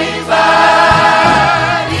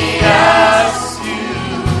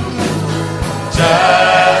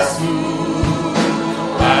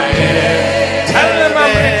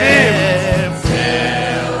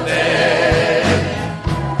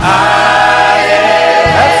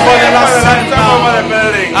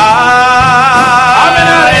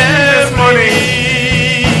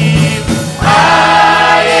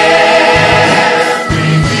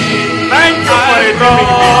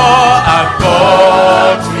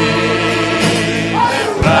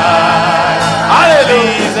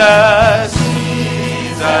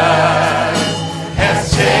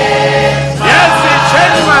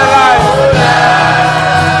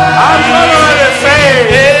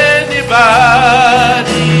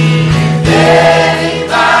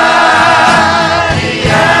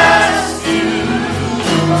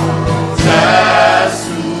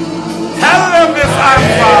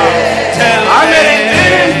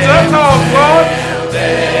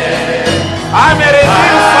I'm a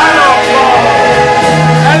redeemed son of God.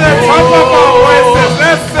 At the top of our voices,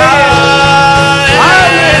 let's sing it.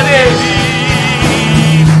 I'm redeemed.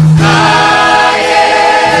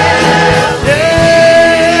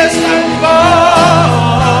 Yes, I'm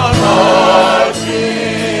born of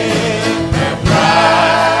Him.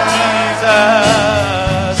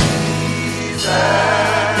 Jesus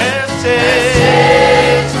has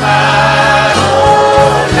changed my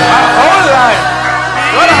whole life.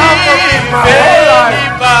 Not half of it, my whole life.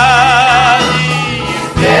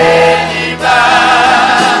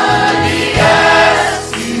 Anybody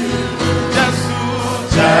asks you just who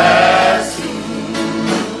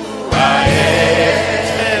I am,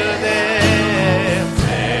 tell them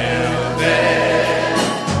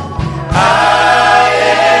I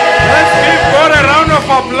am. Let's give God a round of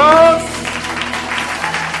applause.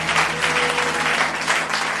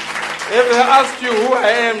 If they ask you who I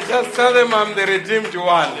am, just tell them I'm the redeemed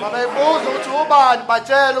one. Mabebuza ukuthi ubani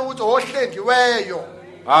batshela ukuthi ohlengiweyo.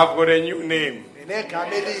 I've got a new name,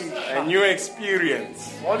 Negama elisha. a new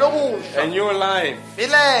experience, Olobusha. a new life,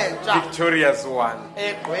 Ilentsha. victorious one.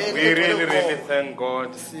 Egqwele We really, egqwele really khona. thank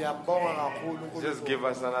God. Siyambonga kakhulu uNkulunkulu. Just give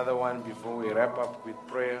us another one before we wrap up with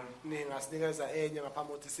prayer. Ningasinikeza enye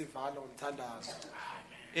ngaphambi kokuthi sivale ngomthandazo.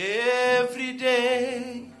 Every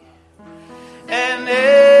day and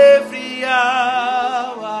every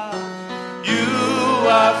hour, you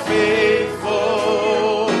are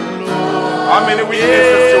faithful, Lord. How many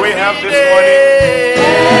witnesses do we have this morning?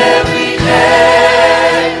 Every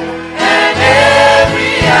day and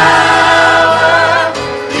every hour,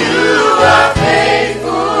 you are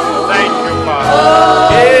faithful. Thank you,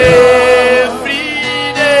 Father. Every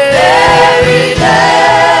day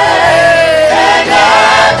and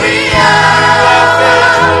every hour,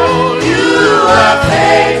 you are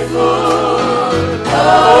faithful.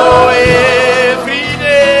 Oh, every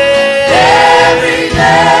day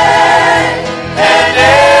and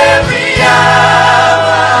every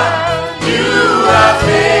hour, you are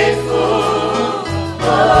faithful.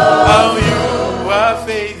 Oh, you are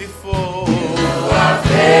faithful. You are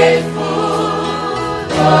faithful.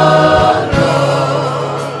 Oh,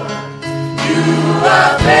 Lord, you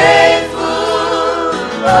are faithful.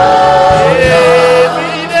 Oh,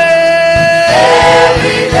 every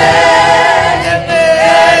day and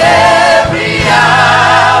every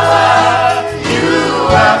hour, you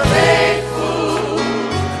are faithful.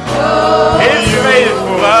 He's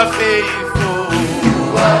faithful. You are faithful. You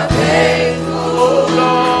are faithful. Oh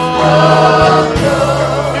Lord,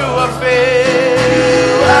 you are faithful.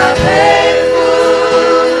 You are faithful.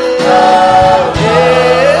 Oh,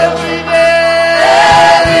 every day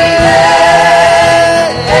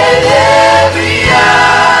and every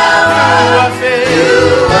hour, you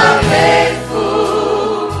are faithful.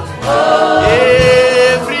 Oh,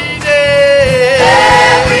 every day,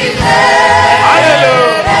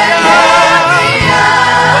 hallelujah.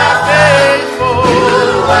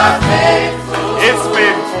 It's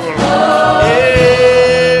faithful.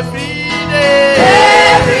 Every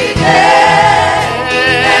day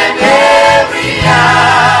and every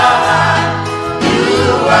hour, you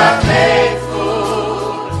are faithful.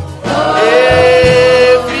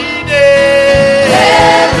 Every day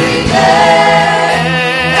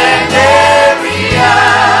and every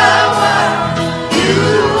hour, you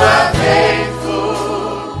are faithful.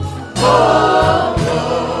 Oh,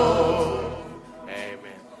 Lord.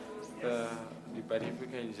 Amen. But if we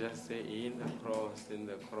can just say in the cross.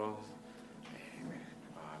 Amen.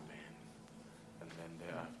 Amen. And then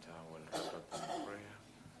thereafter we'll wrap up in prayer.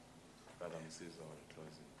 Brother Msizo will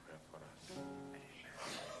close in prayer for us.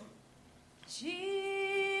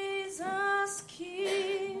 Jesus,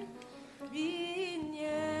 keep me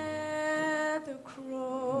near the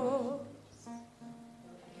cross.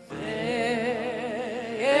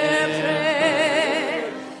 There,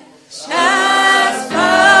 precious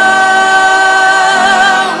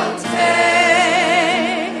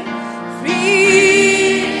fountain,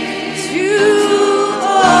 free to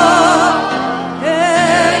all the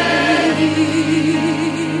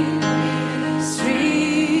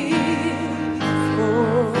stream.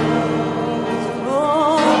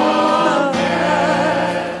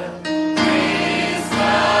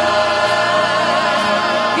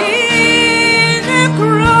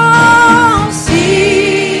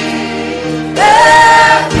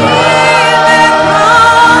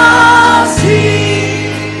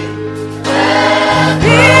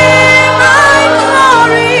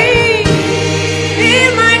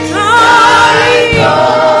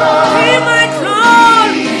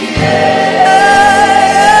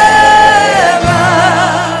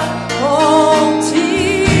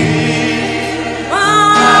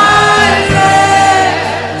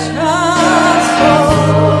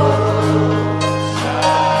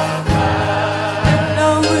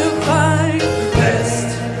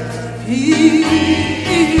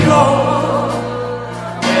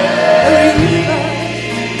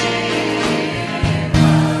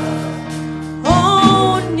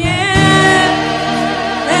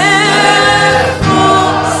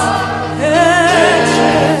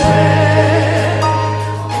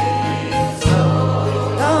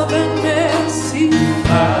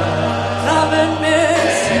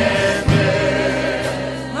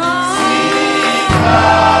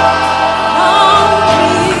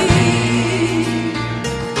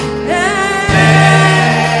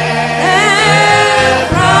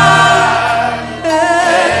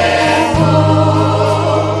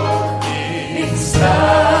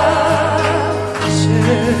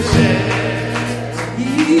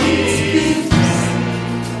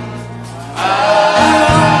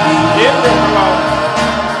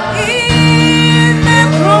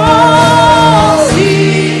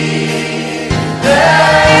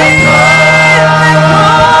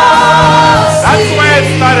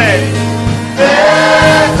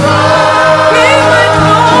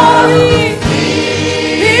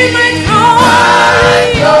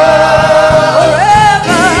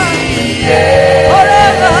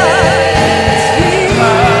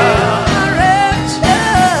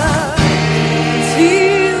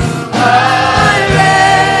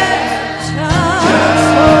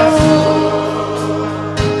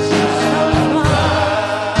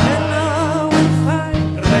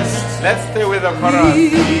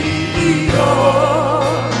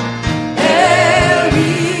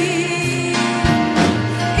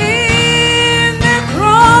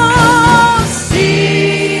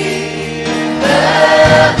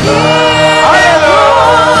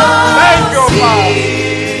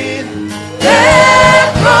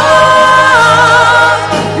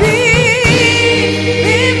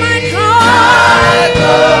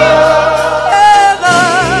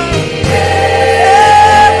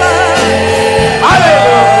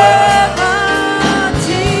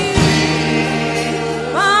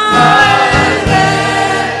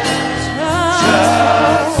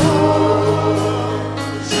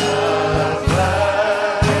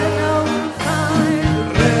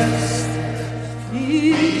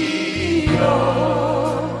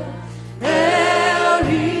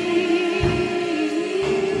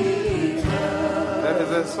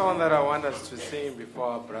 us to sing before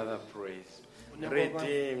our brother prays.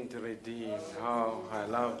 Redeemed, redeemed. How I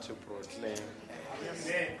love to proclaim.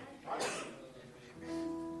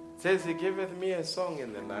 Says he giveth me a song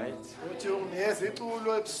in the night,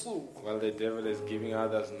 while the devil is giving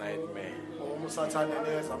others nightmare.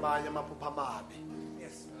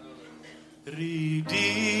 Redeemed,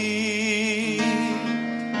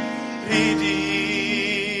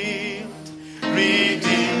 redeemed,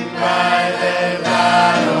 redeemed by the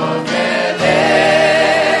blood of the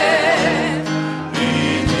Lamb.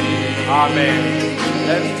 Redeemed. Amen.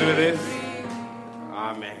 Let's do this.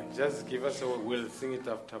 Amen. Just give us we'll sing it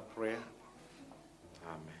after prayer.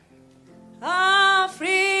 Amen.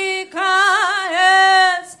 Africa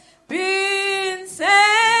has been saved.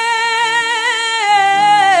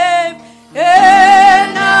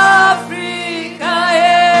 And Africa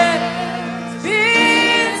has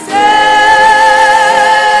been saved.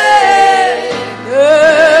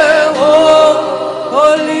 The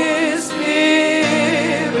Holy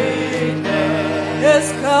Spirit has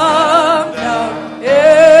come down.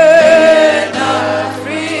 And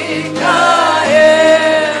Africa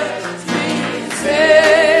has been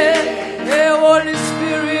saved. The Holy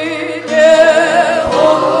Spirit, the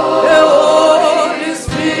Holy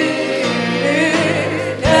Spirit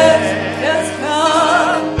has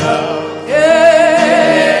come down.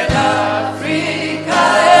 And Africa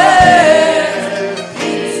has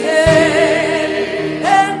been saved.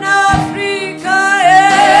 And Africa has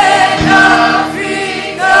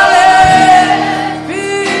been saved.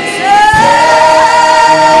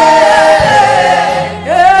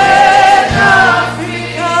 And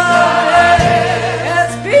Africa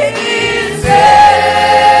has been saved.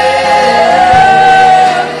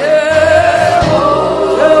 The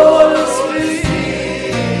Holy Spirit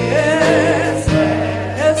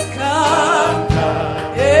has come.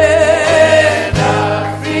 And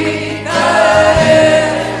Africa has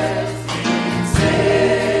been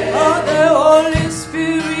saved. Oh, the Holy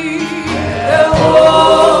Spirit, the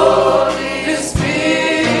Holy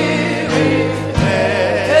Spirit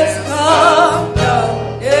has come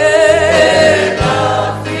down. And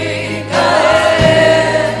Africa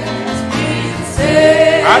has been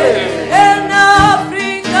saved. Hallelujah. And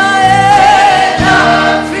Africa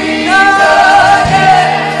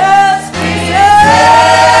has been saved.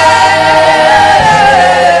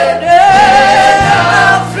 And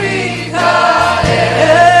Africa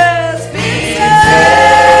has been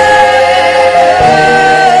saved.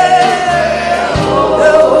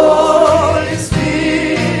 The Holy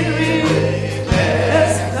Spirit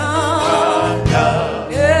has come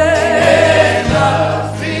down. And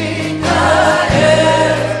Africa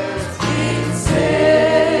has been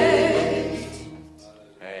saved.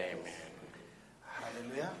 Amen.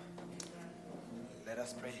 Hallelujah. Let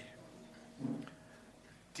us pray.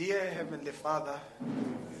 Dear Heavenly Father,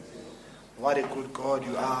 what a good God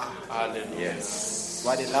you are. Hallelujah. Yes.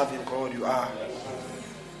 What a loving God you are.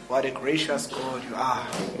 What a gracious God you are.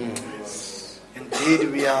 Indeed,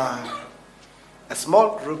 we are a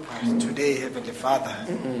small group today, Heavenly Father.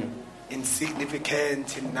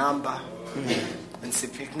 Insignificant in number.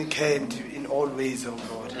 Insignificant in all ways, oh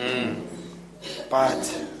God.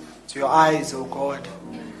 But to your eyes, oh God,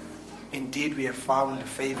 indeed we have found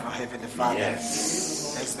favor, Heavenly Father. Yes.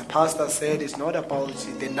 As the pastor said, it's not about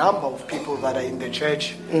the number of people that are in the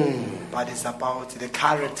church, but it's about the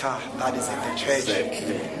character that is in the church.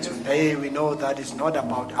 Today we know that it's not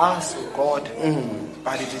about us, oh God,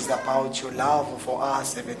 but it is about your love for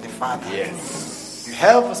us, Heavenly Father. Yes. You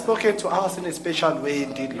have spoken to us in a special way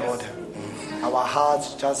indeed, Lord. Our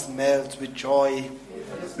hearts just melt with joy.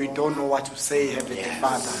 We don't know what to say, Heavenly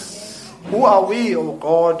Father. Who are we, oh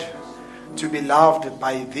God, to be loved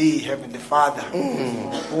by Thee, Heavenly Father?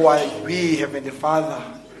 Who are we, Heavenly Father,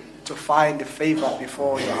 to find favor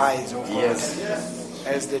before your eyes, oh God? Yes.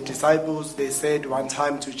 As the disciples, they said one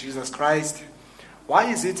time to Jesus Christ, why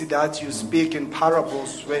is it that you speak in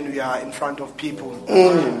parables when you are in front of people,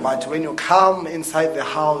 but when you come inside the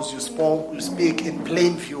house, you speak in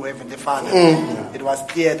plain view, Heavenly Father? It was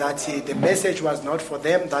clear that the message was not for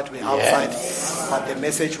them that were outside, but the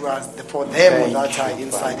message was for them that are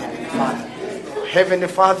inside, Heavenly Father. Heavenly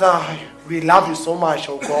Father, we love you so much,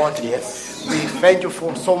 oh God. Yes. We thank you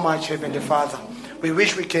for so much, Heavenly Father. We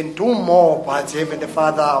wish we can do more, but Heavenly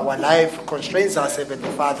Father, our life constrains us, Heavenly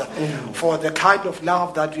Father, for the kind of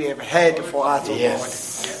love that we have had for us, oh God.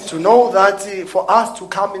 To know that for us to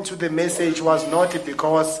come into the message was not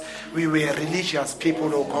because we were religious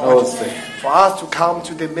people, oh God. No, sir. For us to come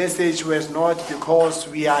to the message was not because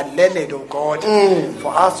we are learned, oh God.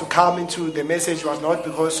 For us to come into the message was not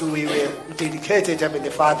because we were dedicated, Heavenly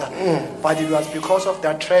Father. But it was because of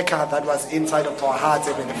that treasure that was inside of our hearts,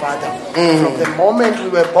 Heavenly Father. From the moment we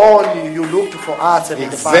were born, you looked for us,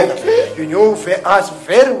 Heavenly Father. You knew us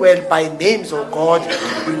very well by names, oh God.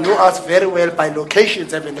 You knew us very well by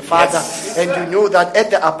locations, Heavenly Father. Yes. And you knew that at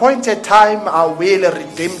the appointed time, I will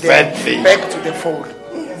redeem them back to the fold.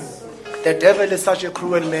 The devil is such a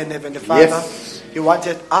cruel man, Heavenly Father. Yes. He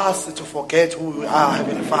wanted us to forget who we are,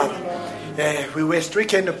 Heavenly Father. We were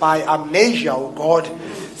stricken by amnesia, oh God.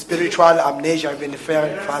 Spiritual amnesia, Heavenly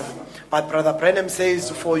Father. But Brother Branham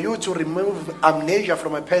says, for you to remove amnesia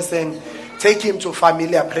from a person, take him to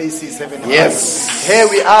familiar places, Heavenly Yes. Father. Here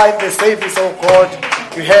we are in the service, oh God.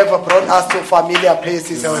 You have brought us to familiar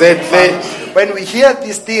places, Heavenly Father. When we hear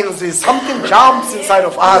these things, something jumps inside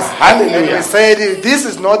of us. Hallelujah. And we said, this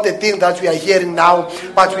is not the thing that we are hearing now,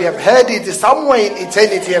 but we have heard it somewhere in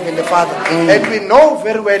eternity, Heavenly Father. And we know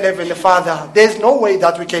very well, Heavenly Father, there's no way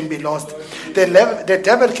that we can be lost. The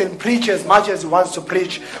devil can preach as much as he wants to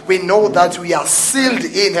preach. We know that we are sealed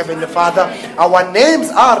in, Heavenly Father. Our names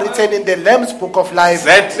are written in the Lamb's Book of Life.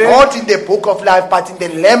 Exactly. Not in the Book of Life, but in the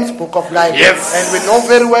Lamb's Book of Life. Yes. And we know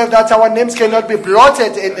very well that our names cannot be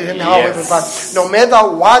blotted in our Heavenly Father. No matter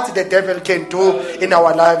what the devil can do in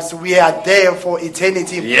our lives, we are there for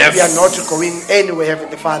eternity. Yes. We are not going anywhere,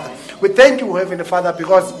 Heavenly Father. We thank you, Heavenly Father,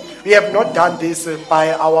 because we have not done this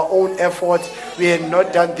by our own effort. We have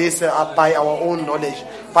not done this by our own knowledge.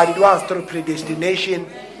 But it was through predestination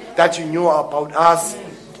that you knew about us.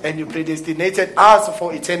 And you predestinated us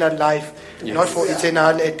for eternal life, not for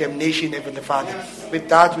eternal damnation, Heavenly Father. With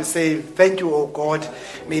that, we say, thank you, O God.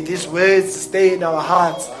 May these words stay in our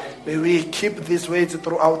hearts. May we keep these words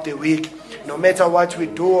throughout the week. No matter what we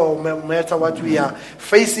do or no matter what we are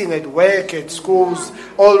facing at work, at schools,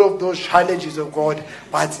 all of those challenges of God.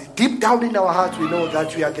 But deep down in our hearts, we know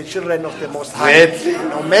that we are the children of the Most High.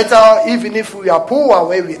 No matter, even if we are poor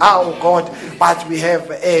where we are, oh God, but we have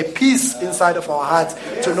a peace inside of our hearts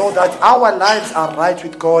to know that our lives are right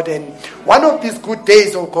with God. And one of these good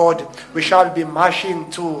days, oh God, we shall be marching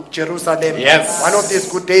to Jerusalem. Yes. One of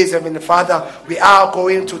these good days, Heavenly Father, we are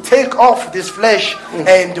going to take off this flesh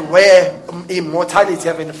and wear immortality,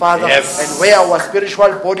 Heavenly Father. Yes. And where our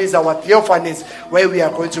spiritual bodies, our theophanies, where we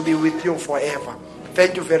are going to be with you forever.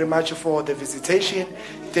 Thank you very much for the visitation.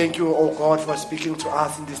 Thank you, oh God, for speaking to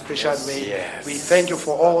us in this special way. Yes. We thank you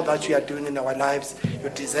for all that you are doing in our lives. You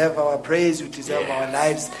deserve our praise. You deserve our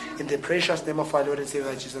lives. In the precious name of our Lord and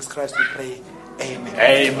Savior Jesus Christ, we pray. Amen.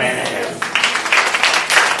 Amen.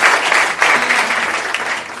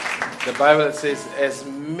 The Bible says, as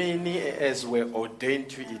many as were ordained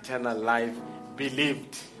to eternal life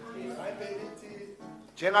believed.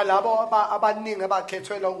 Not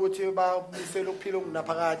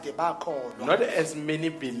as many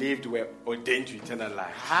believed were ordained to eternal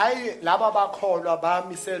life.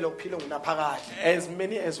 As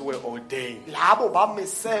many as were ordained to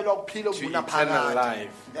eternal life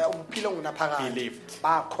believed.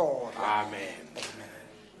 Amen.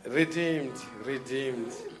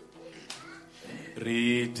 Redeemed.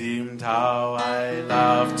 Redeemed, how I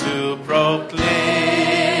love to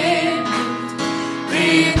proclaim.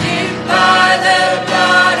 Redeemed by the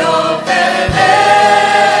blood of the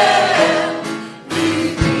Lamb.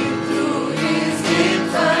 Redeemed through His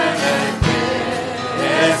infinite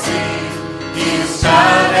mercy. His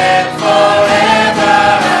child and forever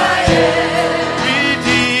I am.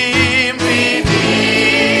 Redeemed,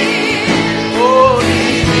 oh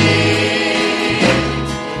redeemed.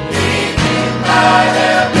 Redeemed by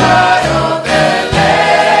the blood of the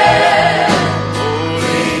Lamb. Oh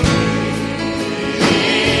redeemed.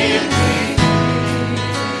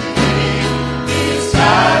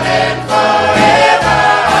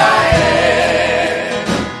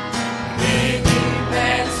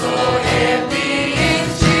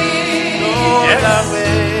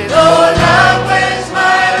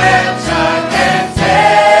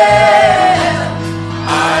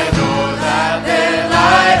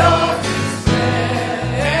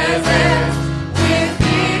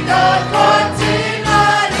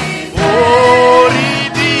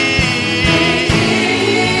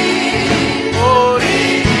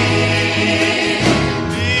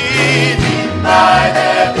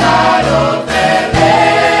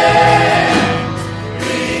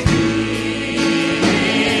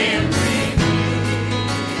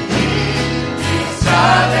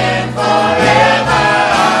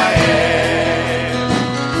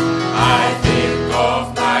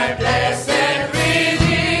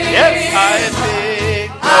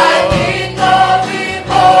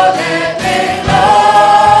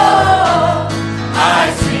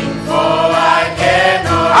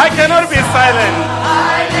 cannot be silent.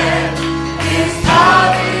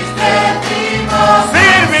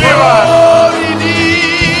 Sing it, believer.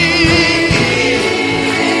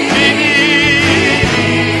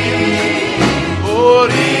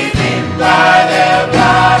 By the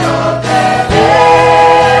blood of the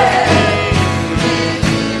Lamb,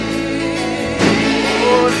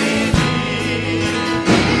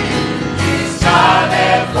 His Son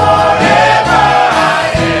and forever I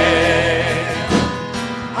am.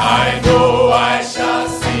 I know I shall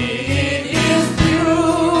see in His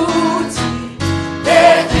beauty the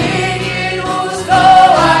King in whose law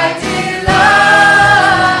I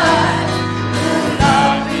delight, who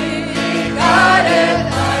loved me, guided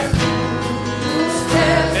my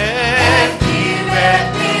footsteps, and given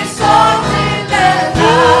me something that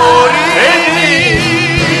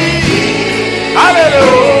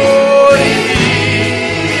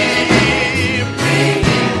hallelujah.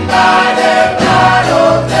 By the blood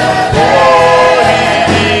of the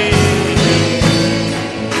Lamb,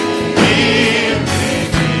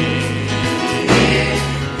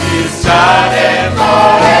 His Son and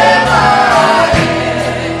forever I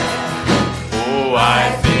am. Oh, I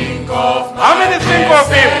think of how many think of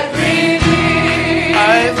Him?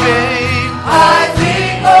 I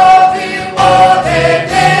think of Him all the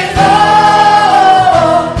day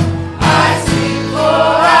long. I sing for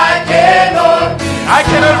I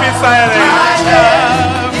cannot be silent.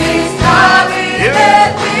 His love is the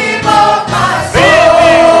theme of my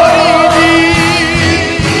soul.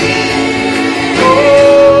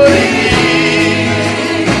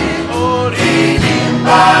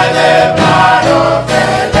 By the blood of the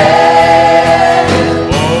Lamb.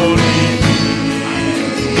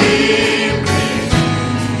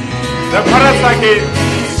 The chorus again.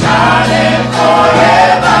 Shining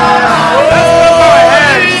forever.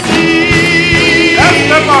 Let's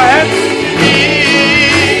clap our hands.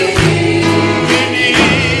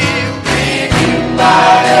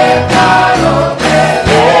 By the blood of the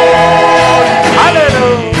Lamb.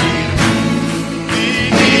 Hallelujah.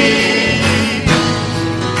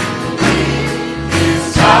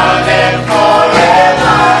 Shining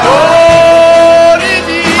forever.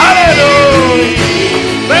 Hallelujah.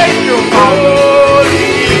 Thank you, Father.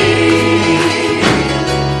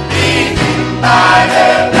 By the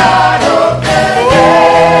blood of the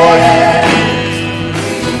Lamb.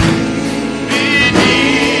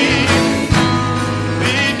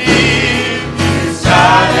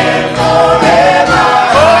 Shining forever.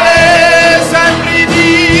 Oh yes, I'm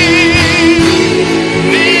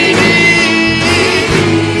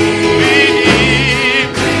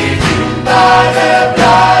by the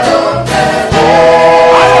blood of the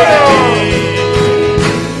Lamb.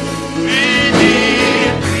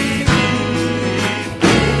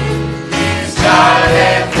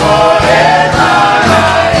 Shining forever I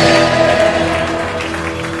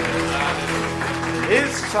am.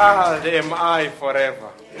 His child am I forever.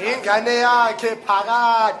 ingane yakhe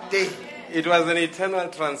phakade It was an eternal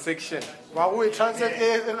transaction.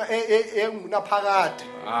 wakuyitranslate engunaphakade.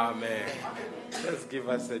 Amen. Let's give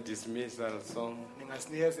us a dismissal song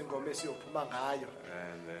Ningasinikeza ingoma esiyophuma ngayo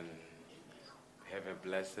and then have a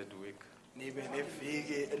blessed week. nibe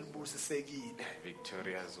neviki elibusisekile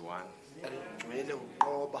Victorious one. eligcwele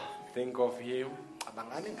uqoba. Think of Him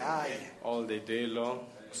Abangani ngaye all the day long.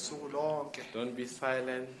 usuku lonke. Don't be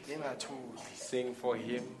silent. Ningathuli. Sing for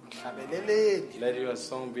Him. Hlabeleleni. Let your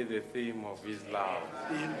song be the theme of His love.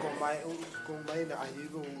 Ingoma ina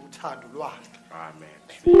ayibe uthando lwakhe. Amen.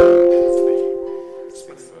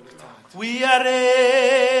 We are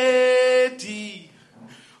ready.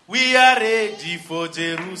 We are ready for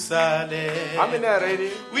Jerusalem. How many are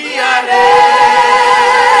ready? We are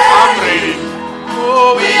ready. I'm ready.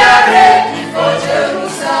 Oh, we are ready for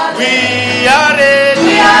Jerusalem. We are ready.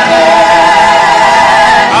 We are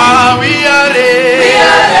ready. Ah, we are ready. We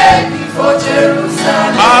are ready for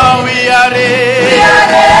Jerusalem. Ah, we are ready. We are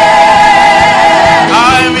ready.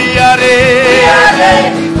 Ah, we are ready. We are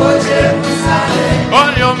ready for Jerusalem. On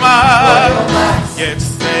your mark, get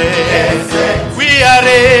set. We are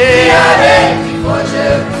ready. We are ready for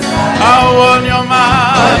Jerusalem. Ah, on your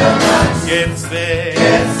mark, get set.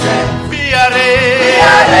 We are ready. We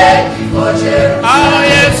are ready for Jerusalem. Oh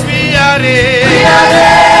yes, we are ready. We are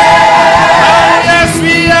ready. Oh yes,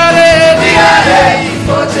 we are ready. We are ready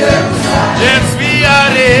for Jerusalem. Yes, we are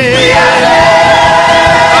ready. We are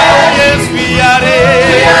ready. Oh yes, we are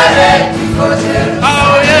ready. We are ready for Jerusalem.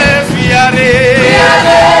 Oh yes, we are ready. We are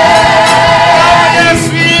ready. Oh yes,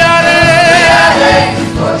 we are ready. We are ready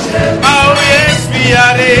for Jerusalem. Oh yes, we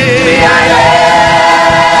are ready. We are ready.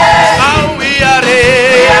 Oh we are ready.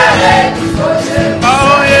 We are ready.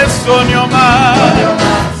 Oh yes, on your mark.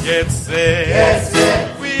 Yes. Yes,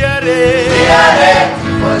 we are ready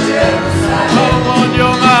for Jerusalem. Oh, on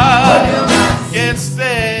your mind. Yes, we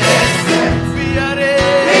are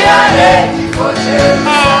ready for Jerusalem.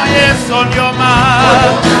 Oh, yes, on your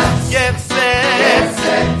mind. Yes,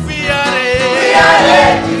 we are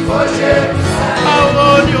ready for Jerusalem.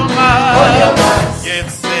 Oh, on your mind.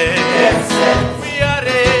 Yes, we are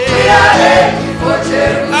ready for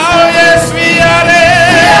Jerusalem. Oh, yes, we are ready.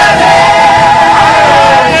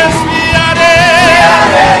 Yes, we are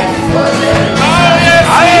ready for Jerusalem. Oh, yes,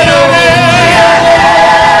 we are ready.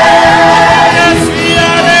 Yes, we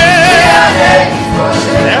are ready for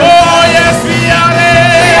Jerusalem. Oh, yes, we are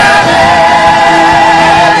ready.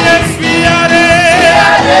 Yes, we are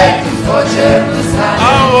ready for Jerusalem.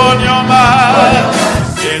 Oh, on your mind.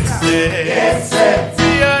 Yes,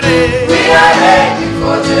 we are ready. We are ready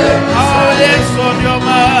for Jerusalem. Oh, yes, on your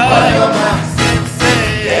mind. On your mind.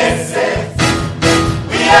 Yes,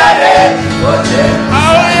 we are ready for Jerusalem.